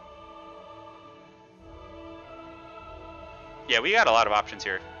 Yeah, we got a lot of options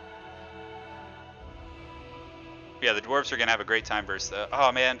here. Yeah, the dwarves are gonna have a great time versus the...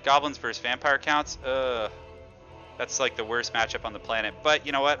 Oh, man, goblins versus vampire counts? That's like the worst matchup on the planet. But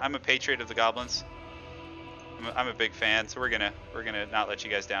you know what? I'm a patriot of the goblins. I'm a big fan, so we're gonna not let you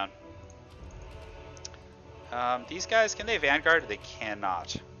guys down. These guys, can they Vanguard? They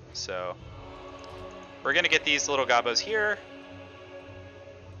cannot. So we're gonna get these little gobos here,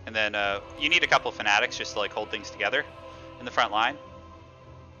 and then you need a couple fanatics just to like hold things together in the front line.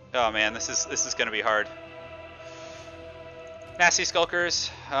 Oh man, this is gonna be hard. Nasty Skulkers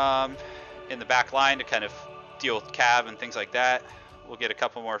in the back line to kind of deal with Cav and things like that. We'll get a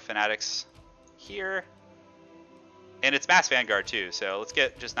couple more fanatics here. And it's Mass Vanguard too, so let's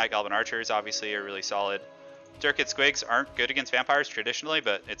get just Night Goblin Archers, obviously are really solid. Durkit Squigs aren't good against vampires traditionally,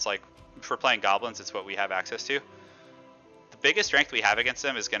 but it's like, if we're playing goblins, it's what we have access to. The biggest strength we have against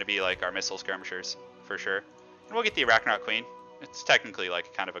them is going to be like our missile skirmishers, for sure. And we'll get the Arachnaut Queen. It's technically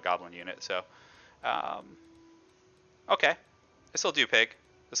like kind of a goblin unit, so... okay. This'll do, Pig.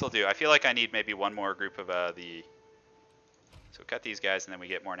 This'll do. I feel like I need maybe one more group of the... So cut these guys, and then we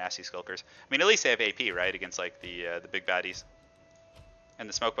get more Nasty Skulkers. I mean, at least they have AP, right, against like the big baddies. And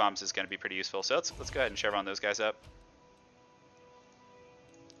the smoke bombs is going to be pretty useful. So let's go ahead and chevron those guys up.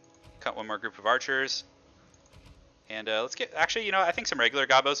 Cut one more group of archers. And let's get... Actually, you know, I think some regular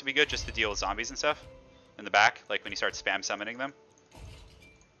gobos would be good just to deal with zombies and stuff in the back, like when you start spam summoning them.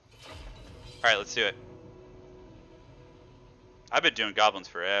 Alright, let's do it. I've been doing goblins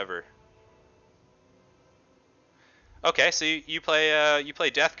forever. Okay, so you play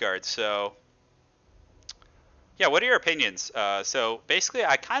Death Guard. So yeah, what are your opinions? So basically,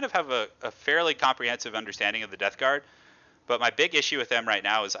 I kind of have a fairly comprehensive understanding of the Death Guard, but my big issue with them right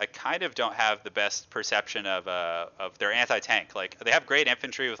now is I kind of don't have the best perception of their anti-tank. Like they have great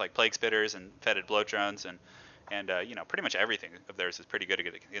infantry with like plague spitters and fetid bloat drones and you know, pretty much everything of theirs is pretty good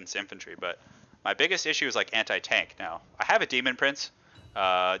against infantry. But my biggest issue is like anti-tank. Now I have a Demon Prince.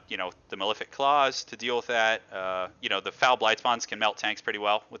 You know, the Malefic Claws to deal with that. You know, the Foul Blight Spawns can melt tanks pretty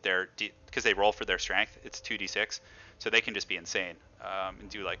well with their because they roll for their strength. It's 2d6, so they can just be insane and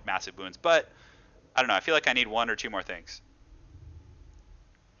do like massive wounds. But I don't know. I feel like I need one or two more things.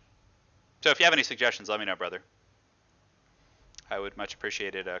 So if you have any suggestions, let me know, brother. I would much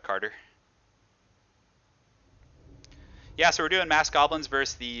appreciate it, Carter. Yeah, so we're doing Mass Goblins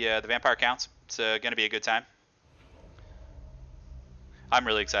versus the Vampire Counts. It's going to be a good time. I'm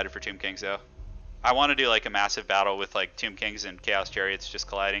really excited for Tomb Kings, though. I want to do like a massive battle with like Tomb Kings and Chaos Chariots just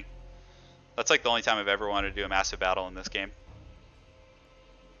colliding. That's like the only time I've ever wanted to do a massive battle in this game.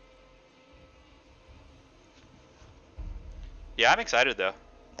 Yeah, I'm excited though.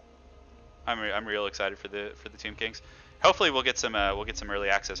 I'm real excited for the Tomb Kings. Hopefully we'll get some early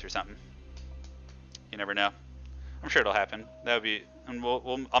access or something. You never know. I'm sure it'll happen. That would be, and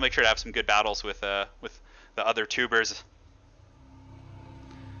I'll make sure to have some good battles with the other tubers.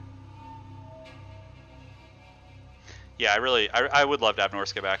 Yeah, I would love to have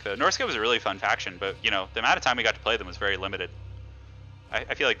Norska back though. Norska was a really fun faction, but you know, the amount of time we got to play them was very limited.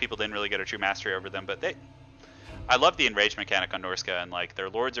 I feel like people didn't really get a true mastery over them, but I love the enrage mechanic on Norska, and like their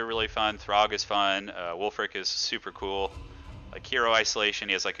lords are really fun. Throg is fun. Wulfric is super cool. Like hero isolation,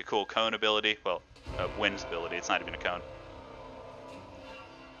 he has like a cool cone ability. Well, a wind ability. It's not even a cone.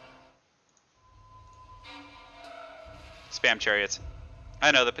 Spam chariots.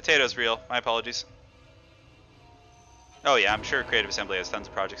 I know the potato's real. My apologies. Oh yeah, I'm sure Creative Assembly has tons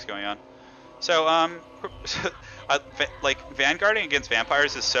of projects going on. So like vanguarding against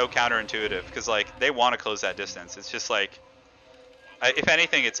vampires is so counterintuitive because like they want to close that distance. It's just like, if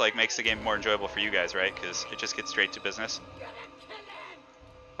anything, it's like makes the game more enjoyable for you guys, right? Because it just gets straight to business.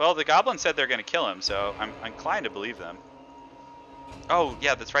 Well, the goblins said they're going to kill him, so I'm inclined to believe them. Oh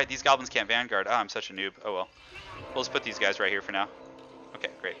yeah, that's right. These goblins can't vanguard. Oh, I'm such a noob. Oh well. We'll just put these guys right here for now. Okay,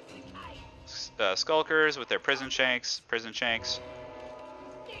 great. Skulkers with their prison shanks,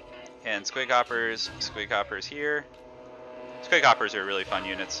 and squig hoppers here. Squig hoppers are really fun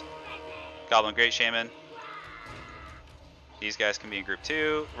units. Goblin Great Shaman. These guys can be in group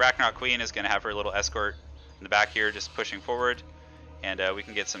 2. Ragnarok Queen is going to have her little escort in the back here, just pushing forward, and we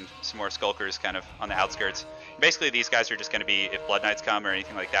can get some more skulkers kind of on the outskirts. Basically, these guys are just going to be, if Blood Knights come or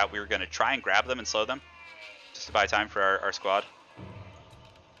anything like that, we were going to try and grab them and slow them, just to buy time for our squad.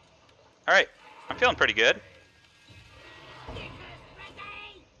 All right. I'm feeling pretty good.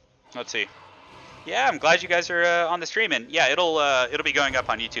 Let's see. Yeah, I'm glad you guys are on the stream, and yeah, it'll be going up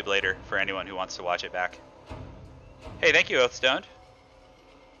on YouTube later for anyone who wants to watch it back. Hey, thank you, Oathstoned.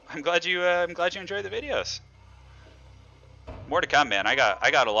 I'm glad you enjoyed the videos. More to come, man. I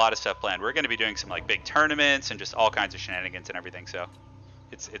got a lot of stuff planned. We're going to be doing some like big tournaments and just all kinds of shenanigans and everything. So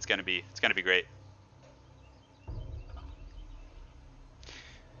it's gonna be great.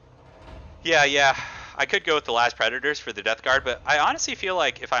 Yeah. I could go with the last Predators for the Death Guard, but I honestly feel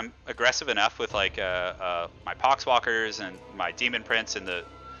like if I'm aggressive enough with like my Poxwalkers and my Demon Prince, and the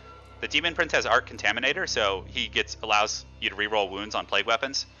Demon Prince has Arc Contaminator, so he allows you to reroll wounds on plague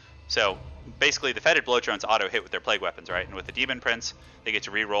weapons. So basically the fetid bloat drones auto hit with their plague weapons, right? And with the Demon Prince, they get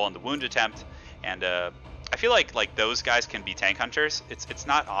to reroll on the wound attempt, and I feel like those guys can be tank hunters. It's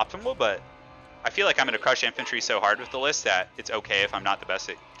not optimal, but I feel like I'm going to crush infantry so hard with the list that it's okay if I'm not the best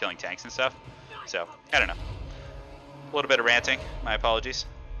at killing tanks and stuff. So, I don't know. A little bit of ranting. My apologies.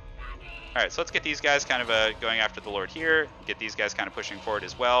 Alright, so let's get these guys kind of going after the Lord here. Get these guys kind of pushing forward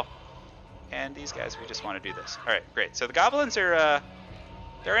as well. And these guys, we just want to do this. Alright, great. So the Goblins are,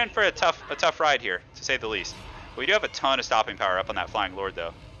 they're in for a tough ride here, to say the least. We do have a ton of stopping power up on that Flying Lord,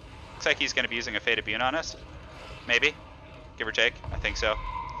 though. Looks like he's going to be using a Fate of Bune on us. Maybe. Give or take. I think so.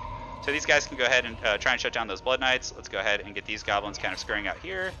 So these guys can go ahead and try and shut down those Blood Knights. Let's go ahead and get these Goblins kind of scurrying out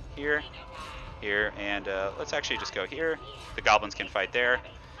here, and let's actually just go here. The Goblins can fight there.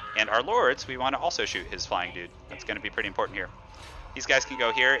 And our Lords, we want to also shoot his flying dude. That's going to be pretty important here. These guys can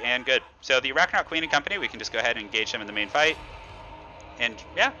go here, and good. So the Ragnarok Queen and company, we can just go ahead and engage them in the main fight. And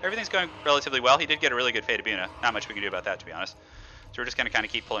yeah, everything's going relatively well. He did get a really good Fate of Bune. Not much we can do about that, to be honest. So we're just going to kind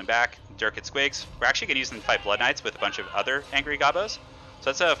of keep pulling back. Dirk at Squigs. We're actually going to use them to fight Blood Knights with a bunch of other angry Gobbos. So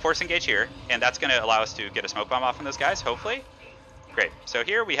that's a force engage here, and that's going to allow us to get a smoke bomb off on those guys, hopefully. Great. So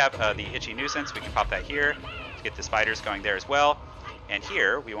here we have the Itchy Nuisance. We can pop that here. to get the spiders going there as well. And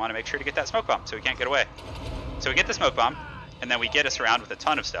here, we want to make sure to get that smoke bomb so we can't get away. So we get the smoke bomb, and then we get us around with a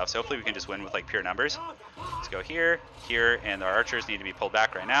ton of stuff. So hopefully we can just win with like pure numbers. Let's go here, here, and our archers need to be pulled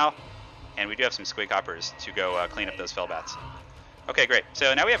back right now. And we do have some squig hoppers to go clean up those fellbats. Okay, great.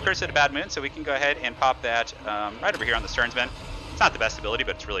 So now we have Curse of the Bad Moon, so we can go ahead and pop that right over here on the Sternsman. It's not the best ability,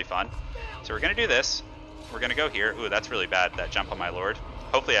 but it's really fun. So we're going to do this. We're going to go here. Ooh, that's really bad, that jump on my lord.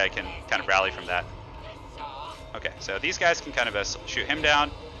 Hopefully I can kind of rally from that. Okay, so these guys can kind of shoot him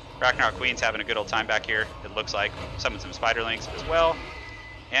down. Ragnarok Queen's having a good old time back here, it looks like. Summon some spiderlings as well.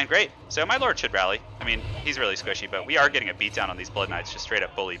 And great. So my lord should rally. I mean, he's really squishy, but we are getting a beatdown on these Blood Knights, just straight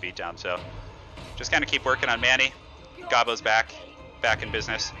up bully beatdown. So just kind of keep working on Manny. Gobbo's back in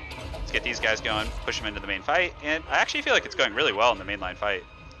business. Let's get these guys going, push them into the main fight. And I actually feel like it's going really well in the mainline fight,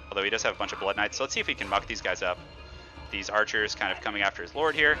 although he does have a bunch of Blood Knights. So let's see if we can muck these guys up. These archers kind of coming after his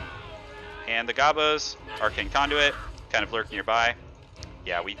lord here. And the Gobbos, Arcane Conduit, kind of lurk nearby.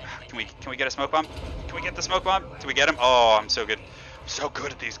 Yeah, can we get a smoke bomb? Can we get the smoke bomb? Do we get him? Oh, I'm so good. I'm so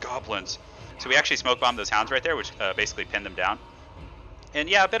good at these goblins. So we actually smoke bombed those hounds right there, which basically pinned them down. And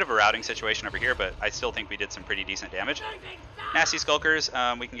yeah, a bit of a routing situation over here, but I still think we did some pretty decent damage. Nasty Skulkers,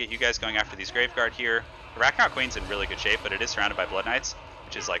 we can get you guys going after these Graveguard here. The Ragnarok Queen's in really good shape, but it is surrounded by Blood Knights,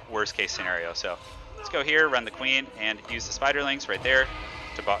 which is like worst case scenario. So let's go here, run the Queen, and use the Spiderlings right there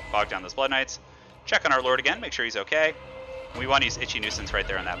to bog down those Blood Knights. Check on our Lord again, make sure he's okay. We want to use Itchy Nuisance right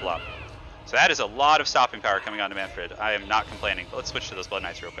there on that blob. So that is a lot of stopping power coming onto Manfred. I am not complaining, but let's switch to those Blood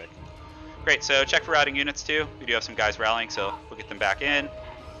Knights real quick. Great, so check for routing units too. We do have some guys rallying, so we'll get them back in.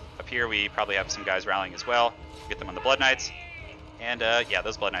 Up here we probably have some guys rallying as well. We'll get them on the Blood Knights. And yeah,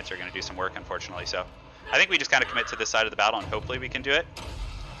 those Blood Knights are going to do some work, unfortunately. So I think we just kind of commit to this side of the battle, and hopefully we can do it.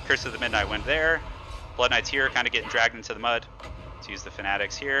 Curse of the Midnight Wind there. Blood Knights here, kind of getting dragged into the mud. Let's use the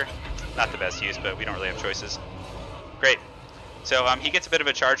Fanatics here. Not the best use, but we don't really have choices. Great. So he gets a bit of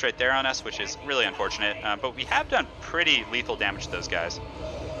a charge right there on us, which is really unfortunate. But we have done pretty lethal damage to those guys.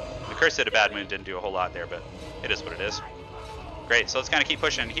 The Curse of the Bad Moon didn't do a whole lot there, but it is what it is. Great, so let's kind of keep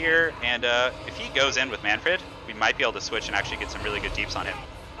pushing here. And if he goes in with Manfred, we might be able to switch and actually get some really good deeps on him.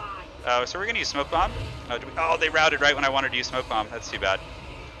 So we're going to use Smoke Bomb. Oh, they routed right when I wanted to use Smoke Bomb. That's too bad.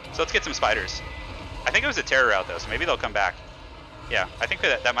 So let's get some spiders. I think it was a terror route, though, so maybe they'll come back. Yeah, I think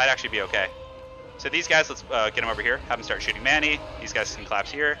that might actually be okay. So these guys, let's get them over here, have them start shooting Manny. These guys can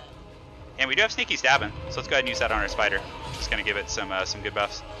collapse here. And we do have Sneaky Stabbing, so let's go ahead and use that on our spider. Just going to give it some good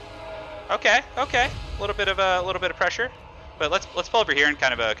buffs. Okay. A little bit of pressure. But let's pull over here and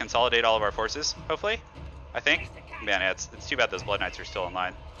kind of consolidate all of our forces, hopefully, I think. Man, yeah, it's too bad those Blood Knights are still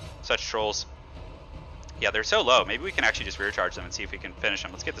online. Such trolls. Yeah, they're so low. Maybe we can actually just rear charge them and see if we can finish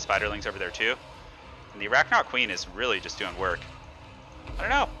them. Let's get the Spiderlings over there, too. And the Arachnarok Queen is really just doing work. I don't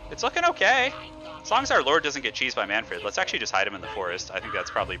know. It's looking okay. As long as our Lord doesn't get cheesed by Manfred, let's actually just hide him in the forest. I think that's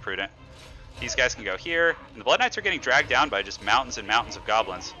probably prudent. These guys can go here. And the Blood Knights are getting dragged down by just mountains and mountains of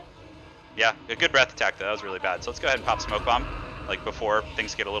goblins. Yeah, a good breath attack, though. That was really bad. So let's go ahead and pop Smoke Bomb, like before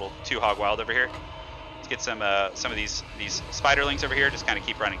things get a little too hog wild over here. Let's get some of these Spiderlings over here. Just kind of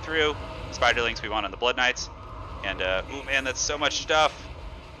keep running through. Spiderlings we want on the Blood Knights. And, ooh, man, that's so much stuff.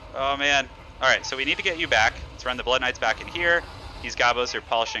 Oh, man. All right, so we need to get you back. Let's run the Blood Knights back in here. These Gobbos are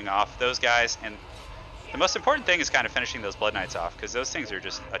polishing off those guys. And the most important thing is kind of finishing those Blood Knights off, because those things are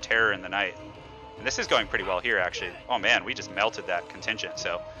just a terror in the night. And this is going pretty well here, actually. Oh, man, we just melted that contingent.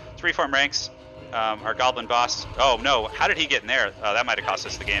 So let's reform ranks. Our Goblin boss. Oh, no. How did he get in there? Oh, that might have cost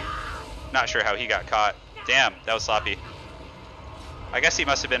us the game. Not sure how he got caught. Damn, that was sloppy. I guess he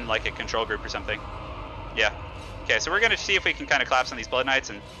must have been like a control group or something. Yeah. Okay, so we're going to see if we can kind of collapse on these Blood Knights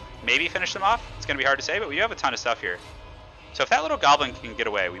and maybe finish them off. It's going to be hard to say, but we do have a ton of stuff here. So if that little goblin can get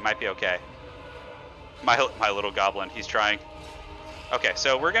away, we might be okay. My little goblin, he's trying. Okay,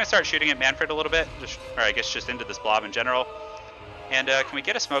 so we're going to start shooting at Manfred a little bit, or I guess just into this blob in general. And can we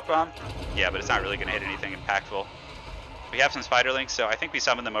get a Smoke Bomb? Yeah, but it's not really going to hit anything impactful. We have some Spiderlings, so I think we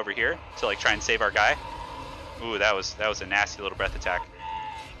summon them over here to like try and save our guy. Ooh, that was a nasty little breath attack.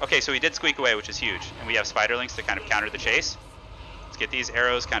 Okay, so we did squeak away, which is huge. And we have Spiderlings to kind of counter the chase. Let's get these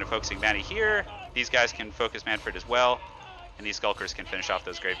arrows kind of focusing Manny here. These guys can focus Manfred as well. And these Skulkers can finish off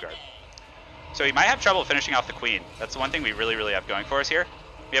those Graveguard. So we might have trouble finishing off the Queen. That's the one thing we really have going for us here.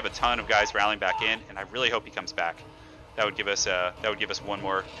 We have a ton of guys rallying back in, and I really hope he comes back. That would give us one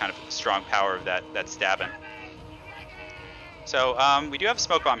more kind of strong power of that stabbing. So we do have a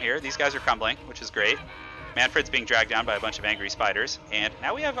Smoke Bomb here. These guys are crumbling, which is great. Manfred's being dragged down by a bunch of angry spiders, and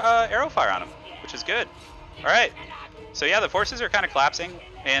now we have arrow fire on him, which is good. All right. So yeah, the forces are kind of collapsing,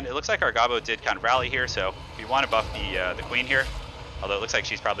 and it looks like our Gobbo did kind of rally here, so we want to buff the Queen here, although it looks like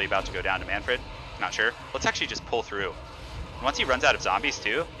she's probably about to go down to Manfred. Not sure. Let's actually just pull through. Once he runs out of zombies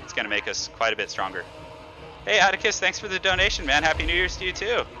too, it's going to make us quite a bit stronger. Hey Atticus, thanks for the donation, man. Happy New Year's to you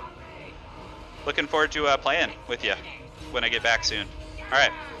too. Looking forward to playing with you when I get back soon.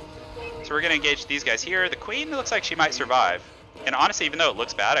 Alright, so we're going to engage these guys here. The queen looks like she might survive. And honestly, even though it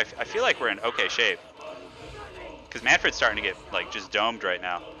looks bad, I feel like we're in okay shape. Because Manfred's starting to get like just domed right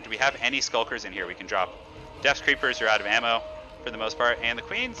now. Do we have any skulkers in here we can drop? Death's Creepers are out of ammo for the most part. And the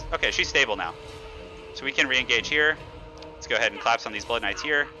queen's, okay, she's stable now. So we can re-engage here. Let's go ahead and collapse on these Blood Knights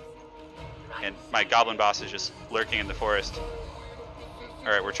here. And my goblin boss is just lurking in the forest.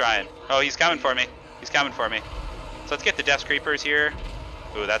 Alright, we're trying. Oh, he's coming for me. He's coming for me. So let's get the Death's Creepers here.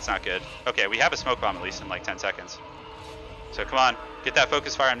 Ooh, that's not good. Okay, we have a smoke bomb at least in like 10 seconds. So come on, get that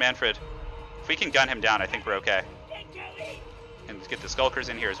focus fire on Manfred. If we can gun him down, I think we're okay. And let's get the skulkers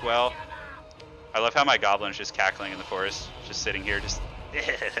in here as well. I love how my goblin's just cackling in the forest. Just sitting here, just...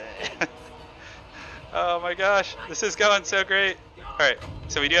 Oh my gosh, this is going so great. Alright,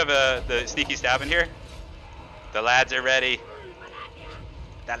 so we do have the sneaky stab in here. The lads are ready.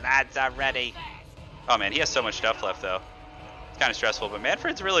 The lads are ready. Oh man, he has so much stuff left though. It's kind of stressful, but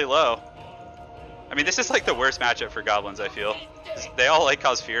Manfred's really low. I mean, this is like the worst matchup for goblins, I feel. They all like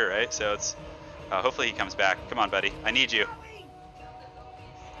cause fear, right? So it's... hopefully he comes back. Come on, buddy. I need you.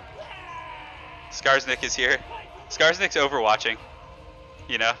 Skarsnik is here. Skarsnik's overwatching.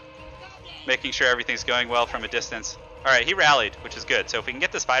 You know? Making sure everything's going well from a distance. Alright, he rallied, which is good. So if we can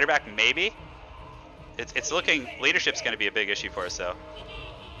get the spider back, maybe. It's looking... Leadership's going to be a big issue for us, though.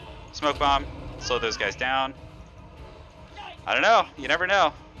 Smoke bomb. Slow those guys down. I don't know. You never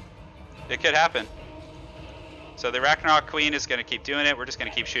know. It could happen. So the Ragnarok Queen is going to keep doing it. We're just going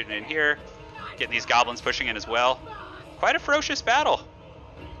to keep shooting in here. Getting these goblins pushing in as well. Quite a ferocious battle.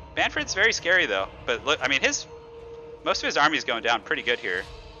 Manfred's very scary, though. But look, I mean, most of his army is going down pretty good here.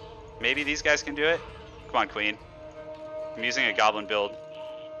 Maybe these guys can do it. Come on, Queen. I'm using a goblin build.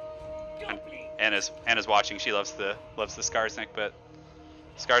 Anna's watching. She loves the Skarsnik, but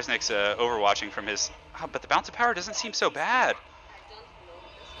Skarsnik's overwatching from his... Oh, but the bounce of power doesn't seem so bad.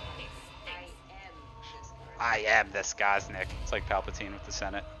 I am the Skarsnik. It's like Palpatine with the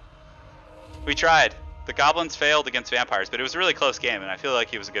Senate. We tried. The goblins failed against vampires, but it was a really close game, and I feel like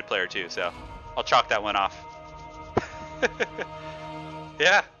he was a good player too, so I'll chalk that one off.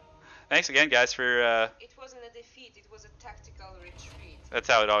 Yeah. Thanks again, guys, for... It wasn't a defeat, it was a tactical retreat. That's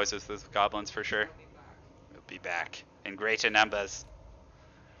how it always is with goblins, for sure. We'll be back in greater numbers.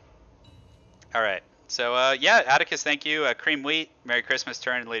 Alright, so yeah, Atticus, thank you. Cream Wheat, Merry Christmas,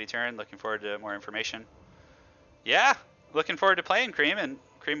 Turn, Lady Turn. Looking forward to more information. Yeah, looking forward to playing Cream and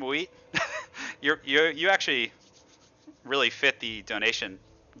Cream of Wheat. You actually really fit the donation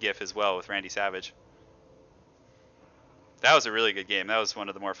gif as well with Randy Savage. That was a really good game. That was one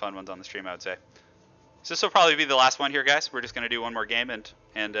of the more fun ones on the stream, I would say. So this will probably be the last one here, guys. We're just going to do one more game and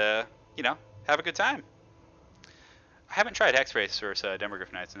you know, have a good time. I haven't tried Hexbase versus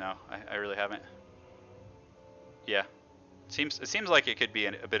Demogryph Knights, no. I really haven't. Yeah. It seems like it could be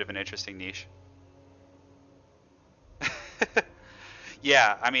a bit of an interesting niche.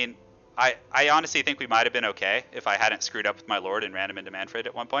 Yeah, I mean, I honestly think we might have been okay if I hadn't screwed up with my Lord and ran him into Manfred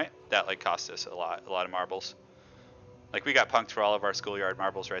at one point. That like cost us a lot of marbles. Like we got punked for all of our schoolyard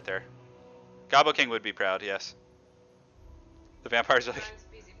marbles right there. Gobbo King would be proud, yes. The vampires are like...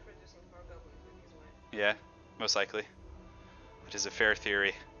 Yeah, most likely. Which is a fair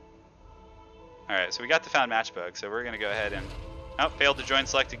theory. Alright, so we got the found match bug, so we're going to go ahead and... Oh, failed to join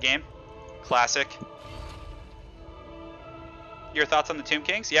selected game. Classic. Your thoughts on the Tomb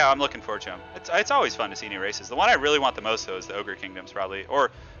Kings? Yeah, I'm looking forward to them. It's always fun to see new races. The one I really want the most, though, is the Ogre Kingdoms, probably. Or,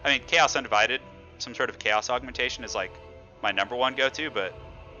 I mean, Chaos Undivided. Some sort of Chaos Augmentation is, like, my #1 go-to, but,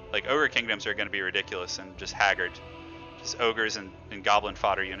 like, Ogre Kingdoms are going to be ridiculous and just haggard. Just ogres and goblin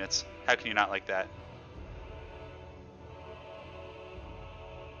fodder units. How can you not like that?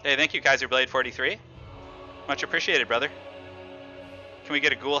 Hey, thank you, KaiserBlade43. Much appreciated, brother. Can we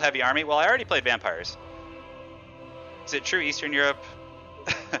get a ghoul-heavy army? Well, I already played vampires. Is it true Eastern Europe?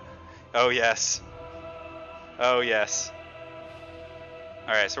 Oh, yes. Oh, yes.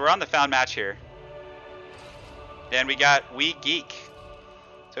 Alright, so we're on the found match here. And we got We Geek.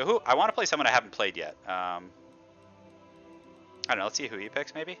 So who... I want to play someone I haven't played yet. I don't know, let's see who he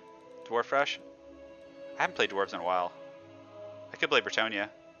picks, maybe? Dwarf Rush? I haven't played dwarves in a while. I could play Bretonia.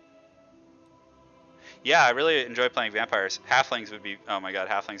 Yeah, I really enjoy playing vampires. Halflings would be... Oh my god,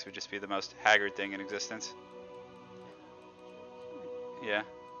 halflings would just be the most haggard thing in existence. Yeah,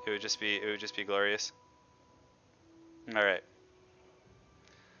 it would just be glorious. Alright.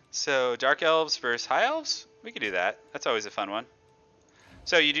 So, Dark Elves versus High Elves? We could do that. That's always a fun one.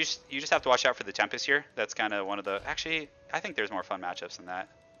 So you just have to watch out for the Tempest here. That's kind of one of the... Actually, I think there's more fun matchups than that.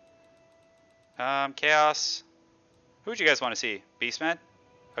 Chaos. Who would you guys want to see? Beastman?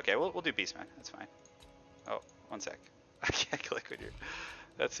 Okay, we'll do Beastman. That's fine. Oh, one sec. I can't click with you.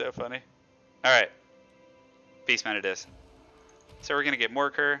 That's so funny. All right. Beastman it is. So we're going to get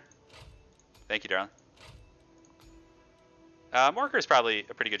Morker. Thank you, darling. Morker is probably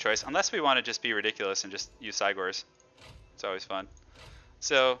a pretty good choice, unless we want to just be ridiculous and just use Cygors. It's always fun.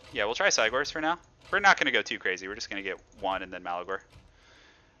 So, yeah, we'll try Cygors for now. We're not going to go too crazy. We're just going to get one and then Malagor.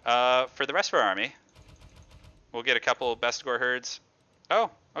 For the rest of our army, we'll get a couple Bestigor herds. Oh,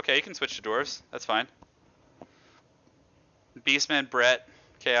 okay, you can switch to Dwarves. That's fine. Beastman, Brett,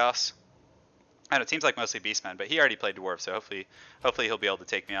 Chaos. I know, it seems like mostly Beastman, but he already played Dwarf, so hopefully he'll be able to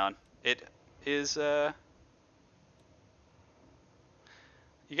take me on. It is, You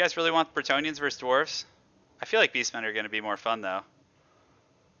guys really want Bretonnians versus Dwarves? I feel like Beastmen are going to be more fun, though.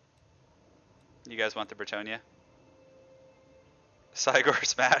 You guys want the Bretonia? Cygor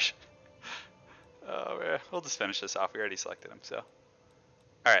smash. Oh, man. We'll just finish this off. We already selected him, so.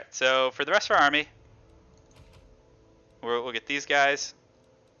 Alright, so for the rest of our army, we'll get these guys.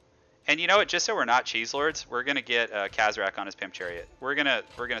 And you know what? Just so we're not cheese lords, we're going to get Kazrak on his Pimp Chariot. We're gonna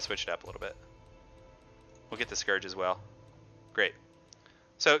switch it up a little bit. We'll get the Scourge as well. Great.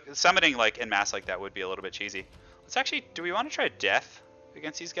 So summoning like en masse like that would be a little bit cheesy. Let's actually, do we want to try Death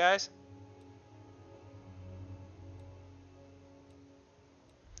against these guys?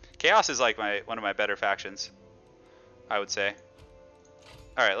 Chaos is like one of my better factions, I would say.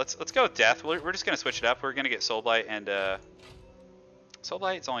 All right, let's go with Death. We're just gonna switch it up. We're gonna get Soulblight and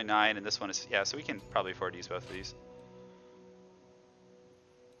Soulblight's only 9, and this one is, yeah. So we can probably afford to use both of these.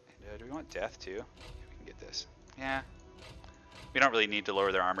 And do we want Death too? Yeah, we can get this. Yeah. We don't really need to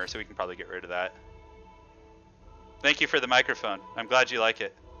lower their armor, so we can probably get rid of that. Thank you for the microphone. I'm glad you like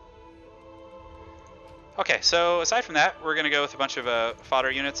it. Okay, so aside from that, we're going to go with a bunch of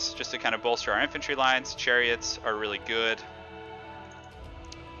fodder units just to kind of bolster our infantry lines. Chariots are really good.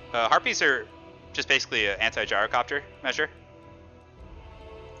 Harpies are just basically an anti-gyrocopter measure.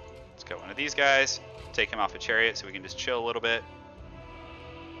 Let's go one of these guys. Take him off a chariot so we can just chill a little bit.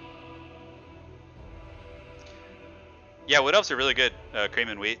 Yeah, Wood Elves are really good, cream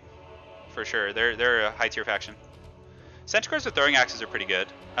and wheat, for sure. They're a high tier faction. Centaurs with throwing axes are pretty good.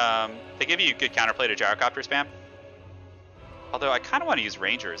 They give you good counterplay to gyrocopter spam. Although I kind of want to use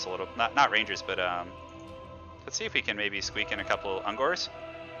rangers a little, not rangers, but let's see if we can maybe squeak in a couple Ungors.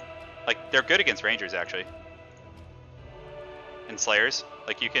 Like they're good against rangers actually. And slayers,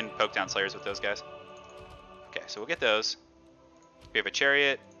 like you can poke down slayers with those guys. Okay, so we'll get those. We have a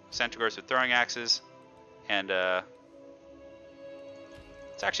chariot, centaurs with throwing axes, and let's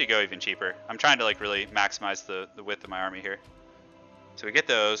actually go even cheaper. I'm trying to like really maximize the width of my army here. So we get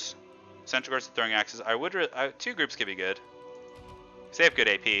those. Centaurs with throwing axes. Two groups could be good. Because they have good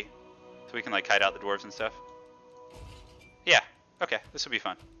AP. So we can like kite out the dwarves and stuff. Yeah, okay, this will be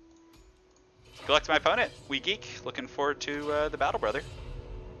fun. Good luck to my opponent. We geek. Looking forward to the battle, brother.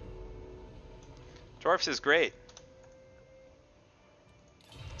 Dwarfs is great.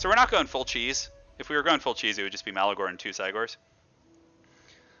 So we're not going full cheese. If we were going full cheese, it would just be Malagor and 2 Cygors.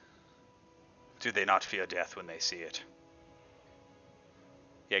 Do they not fear death when they see it?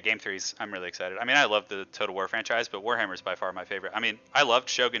 Yeah, Game 3's, I'm really excited. I mean, I love the Total War franchise, but Warhammer is by far my favorite. I mean, I loved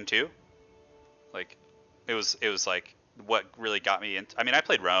Shogun 2. Like, it was like what really got me into. I mean, I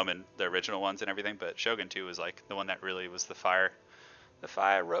played Rome and the original ones and everything, but Shogun 2 was like the one that really was the fire. The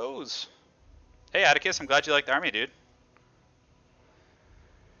fire rose. Hey, Atticus, I'm glad you like the army, dude.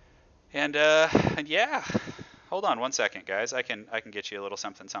 And yeah, hold on one second, guys. I can get you a little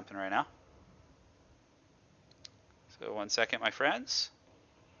something right now. So 1 second, my friends.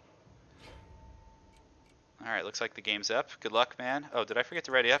 All right, looks like the game's up. Good luck, man. Oh, did I forget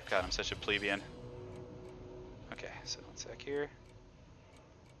to ready up? God, I'm such a plebeian. Okay, so 1 sec here.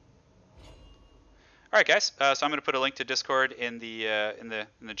 All right, guys. So I'm gonna put a link to Discord in the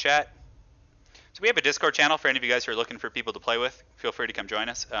chat. So we have a Discord channel for any of you guys who are looking for people to play with. Feel free to come join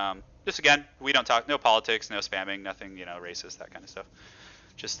us. Just again, we don't talk, no politics, no spamming, nothing, you know, racist, that kind of stuff.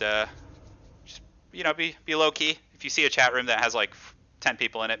 Just you know, be low key. If you see a chat room that has like 10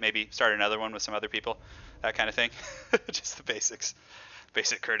 people in it, maybe start another one with some other people, that kind of thing. Just the basics,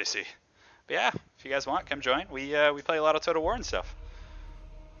 basic courtesy. But yeah, if you guys want, come join. We play a lot of Total War and stuff.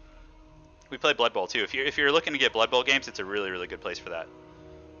 We play Blood Bowl too. If you're looking to get Blood Bowl games, it's a really good place for that.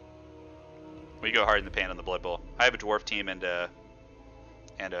 We go hard in the paint on the Blood Bowl. I have a Dwarf team and a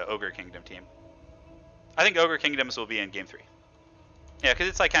Ogre Kingdom team. I think Ogre Kingdoms will be in Game 3. Yeah, because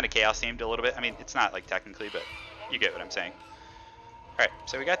it's like kind of Chaos themed a little bit. I mean, it's not like technically, but you get what I'm saying. All Alright,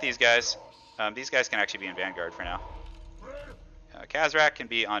 so we got these guys. These guys can actually be in Vanguard for now. Kazrak can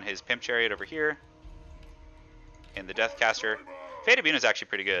be on his Pimp Chariot over here. And the Deathcaster. Fate of Una is actually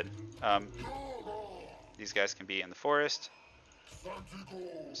pretty good. These guys can be in the forest.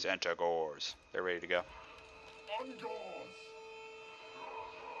 Centaurs. They're ready to go.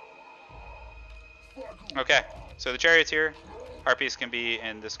 Okay, so the Chariot's here. Harpies can be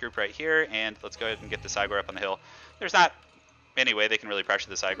in this group right here, and let's go ahead and get the Cygor up on the hill. There's not any way they can really pressure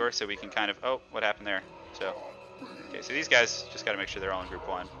the Cygor, so we can kind of... Oh, what happened there? So, okay, so these guys just got to make sure they're all in group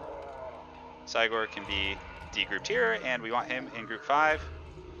 1. Cygor can be de-grouped here, and we want him in group 5.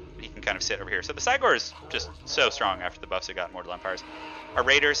 He can kind of sit over here. So the Cygor is just so strong after the buffs it got in Mortal Empires. Our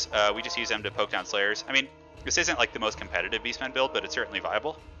Raiders, we just use them to poke down Slayers. I mean, this isn't like the most competitive Beastmen build, but it's certainly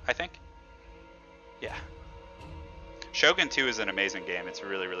viable, I think. Yeah. Shogun 2 is an amazing game. It's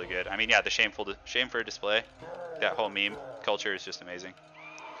really, really good. I mean, yeah, the shame for display, that whole meme culture is just amazing.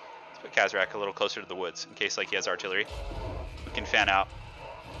 Let's put Kazrak a little closer to the woods in case like he has artillery. We can fan out.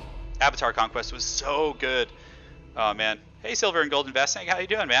 Avatar Conquest was so good. Oh man. Hey, Silver and Gold Investing, how you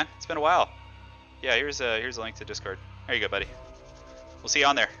doing, man? It's been a while. Yeah, here's a link to Discord. There you go, buddy. We'll see you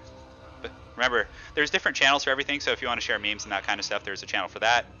on there. But remember, there's different channels for everything, so if you want to share memes and that kind of stuff, there's a channel for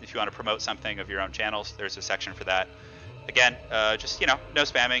that. If you want to promote something of your own channels, there's a section for that. Again, just, you know, no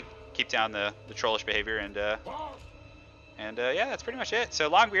spamming. Keep down the trollish behavior, and yeah, that's pretty much it. So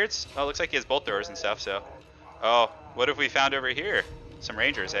Longbeards, oh, looks like he has bolt throwers and stuff, so... Oh, what have we found over here? Some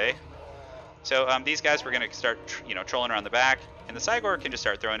Rangers, eh? So these guys, we're going to start, you know, trolling around the back, and the Cygor can just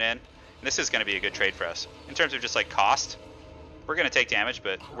start throwing in. And this is going to be a good trade for us. In terms of just, like, cost, we're going to take damage,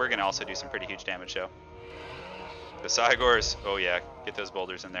 but we're going to also do some pretty huge damage, so. The Cygors, oh yeah, get those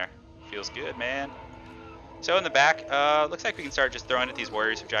boulders in there. Feels good, man. So in the back, looks like we can start just throwing at these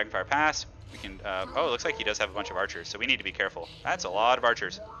warriors of Dragonfire Pass. We can, oh, it looks like he does have a bunch of archers, so we need to be careful. That's a lot of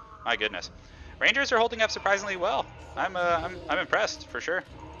archers. My goodness. Rangers are holding up surprisingly well. I'm impressed, for sure.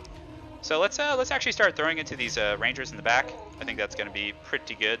 So let's actually start throwing into these Rangers in the back. I think that's going to be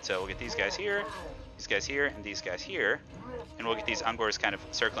pretty good. So we'll get these guys here, and these guys here. And we'll get these Ungors kind of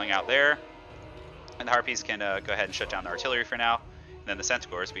circling out there. And the Harpies can go ahead and shut down the artillery for now. And then the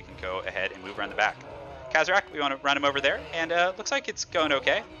Centaurs, we can go ahead and move around the back. Kazrak, we want to run him over there. And looks like it's going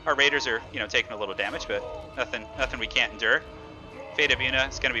okay. Our Raiders are, you know, taking a little damage, but nothing we can't endure. Fate of Una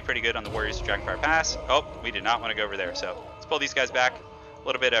is going to be pretty good on the Warriors of Dragonfire Pass. Oh, we did not want to go over there. So let's pull these guys back. A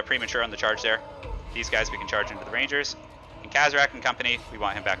little bit premature on the charge there. These guys we can charge into the Rangers. And Kazrak and company, we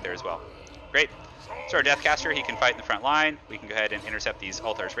want him back there as well. Great. So our Deathcaster, he can fight in the front line. We can go ahead and intercept these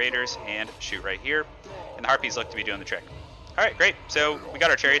Altar's Raiders and shoot right here. And the Harpies look to be doing the trick. Alright, great. So we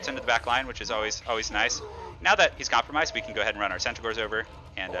got our Chariots into the back line, which is always nice. Now that he's compromised, we can go ahead and run our Centaurs over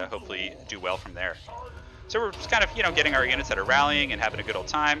and hopefully do well from there. So we're just kind of, you know, getting our units that are rallying and having a good old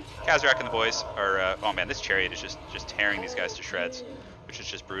time. Kazrak and the boys are, oh man, this Chariot is just tearing these guys to shreds, which is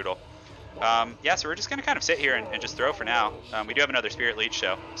just brutal. Yeah, so we're just going to kind of sit here and just throw for now. We do have another Spirit Leech,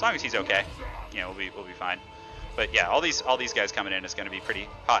 so as long as he's okay, you know, we'll be fine. But yeah, all these guys coming in is going to be pretty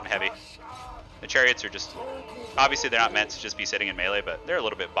hot and heavy. The Chariots are just, obviously they're not meant to just be sitting in melee, but they're a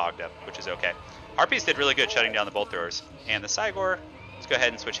little bit bogged up, which is okay. Harpies did really good shutting down the bolt throwers. And the Cygor, let's go ahead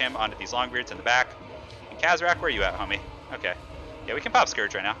and switch him onto these Longbeards in the back. And Kazrak, where are you at, homie? Okay. Yeah, we can pop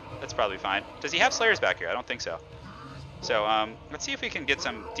Scourge right now. That's probably fine. Does he have Slayers back here? I don't think so. So let's see if we can get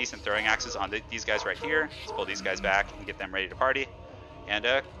some decent throwing axes on these guys right here. Let's pull these guys back and get them ready to party. And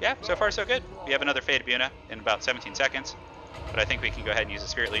yeah, so far so good. We have another Fate of Una in about 17 seconds. But I think we can go ahead and use a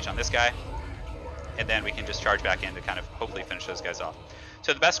Spirit Leech on this guy. And then we can just charge back in to kind of hopefully finish those guys off.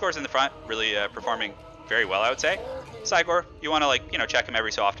 So the best scores in the front, really performing very well, I would say. Cygor, you want to, like, you know, check him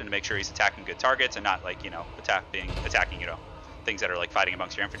every so often to make sure he's attacking good targets and not, like, you know, attacking, you know, things that are like fighting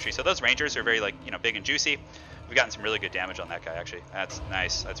amongst your infantry. So those Rangers are very, like, you know, big and juicy. We've gotten some really good damage on that guy, actually. That's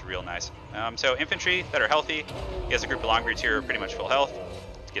nice. That's real nice. So infantry that are healthy. He has a group of Longbeards here, pretty much full health.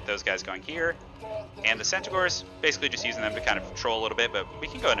 Let's get those guys going here. And the Centaurs, basically just using them to kind of troll a little bit, but we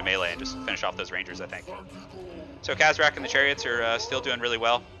can go into melee and just finish off those Rangers, I think. So Kazrak and the Chariots are still doing really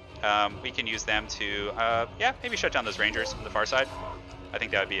well. We can use them to, yeah, maybe shut down those Rangers on the far side. I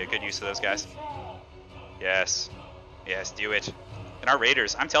think that would be a good use of those guys. Yes. Yes, do it. And our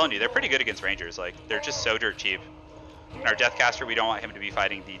Raiders, I'm telling you, they're pretty good against Rangers. Like, they're just so dirt cheap. And our Deathcaster, we don't want him to be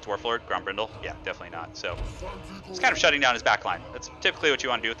fighting the Dwarf Lord, Grombrindle. Yeah, definitely not. So, it's kind of shutting down his back line. That's typically what you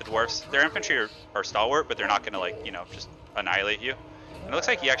want to do with the Dwarfs. Their infantry are stalwart, but they're not going to, like, you know, just annihilate you. And it looks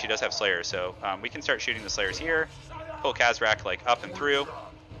like he actually does have Slayers, so we can start shooting the Slayers here. Pull Kazrak, like, up and through.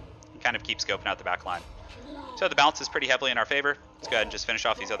 And kind of keep scoping out the back line. So the balance is pretty heavily in our favor. Let's go ahead and just finish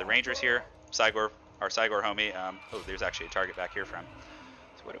off these other Rangers here. Cygor, our Cygor homie. Oh, there's actually a target back here for him.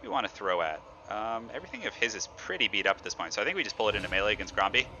 So what do we want to throw at? Everything of his is pretty beat up at this point, so I think we just pull it into melee against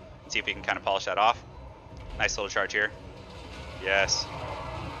Gromby and see if we can kind of polish that off. Nice little charge here. Yes.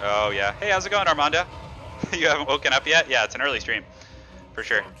 Oh, yeah. Hey, how's it going, Armando? You haven't woken up yet? Yeah, it's an early stream, for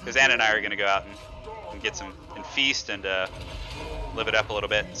sure. Because Anna and I are going to go out and get some, and feast and live it up a little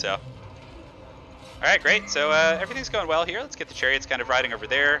bit, so. All right, great. So everything's going well here. Let's get the chariots kind of riding over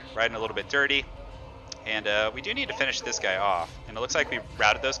there, riding a little bit dirty. And we do need to finish this guy off. And it looks like we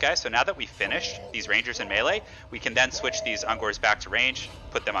routed those guys. So now that we finished these rangers in melee, we can then switch these Ungors back to range,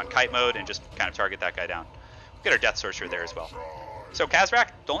 put them on kite mode, and just kind of target that guy down. We'll get our Death Sorcerer there as well. So Kazrak,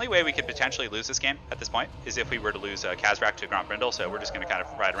 the only way we could potentially lose this game at this point is if we were to lose Kazrak to Grant Brindle. So we're just going to kind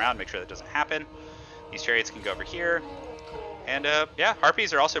of ride around, make sure that doesn't happen. These chariots can go over here. And yeah,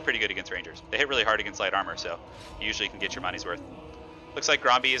 Harpies are also pretty good against rangers. They hit really hard against light armor, so you usually can get your money's worth. Looks like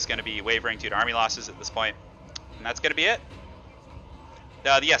Gromby is going to be wavering due to army losses at this point. And that's going to be it.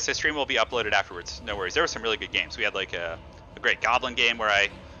 Yes, this stream will be uploaded afterwards. No worries. There were some really good games. We had like a great Goblin game where I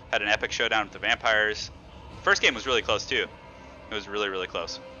had an epic showdown with the vampires. First game was really close too. It was really, really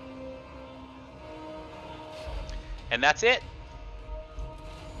close. And that's it.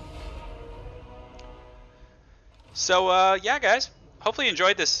 So yeah, guys. Hopefully you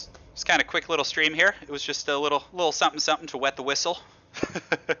enjoyed this kind of quick little stream here. It was just a little something to wet the whistle,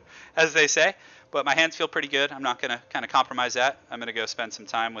 as they say. But my hands feel pretty good. I'm not going to kind of compromise that. I'm going to go spend some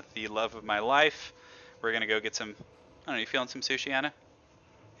time with the love of my life. We're going to go get some, I don't know, you feeling some sushi, Anna?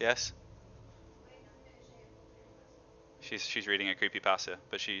 Yes? She's reading a creepypasta,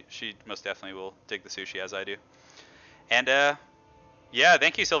 but she most definitely will dig the sushi as I do. And yeah,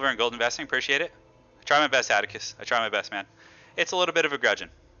 thank you, Silver and Gold Investing. Appreciate it. I try my best, Atticus. I try my best, man. It's a little bit of a grudging.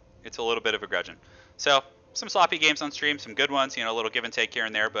 So, some sloppy games on stream, some good ones, you know, a little give and take here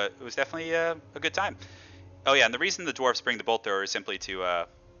and there, but it was definitely a good time. Oh yeah, and the reason the dwarves bring the bolt thrower is simply to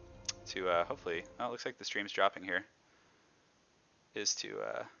hopefully, oh, it looks like the stream's dropping here, is to,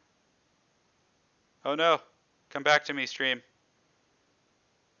 oh no, come back to me, stream.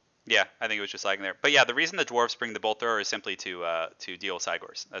 Yeah, I think it was just lagging there. But yeah, the reason the dwarves bring the bolt thrower is simply to deal with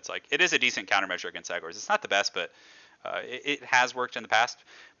Cygors. That's like, it is a decent countermeasure against Cygors. It's not the best, but it has worked in the past.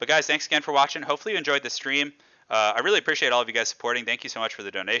 But guys, thanks again for watching. Hopefully you enjoyed the stream. I really appreciate all of you guys supporting. Thank you so much for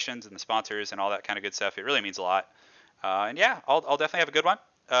the donations and the sponsors and all that kind of good stuff. It really means a lot. And yeah, I'll definitely have a good one.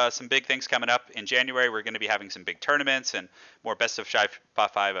 Some big things coming up in January. We're going to be having some big tournaments and more best of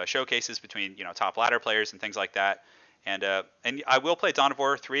 5 showcases between, you know, top ladder players and things like that. And I will play Dawn of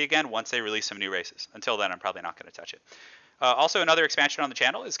War 3 again once they release some new races. Until then, I'm probably not going to touch it. Also, another expansion on the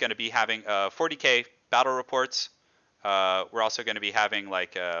channel is going to be having 40k battle reports. We're also going to be having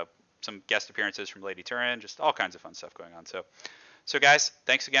like some guest appearances from Lady Turin, just all kinds of fun stuff going on. So guys,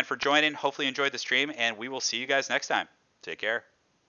 thanks again for joining. Hopefully you enjoyed the stream, and we will see you guys next time. Take care.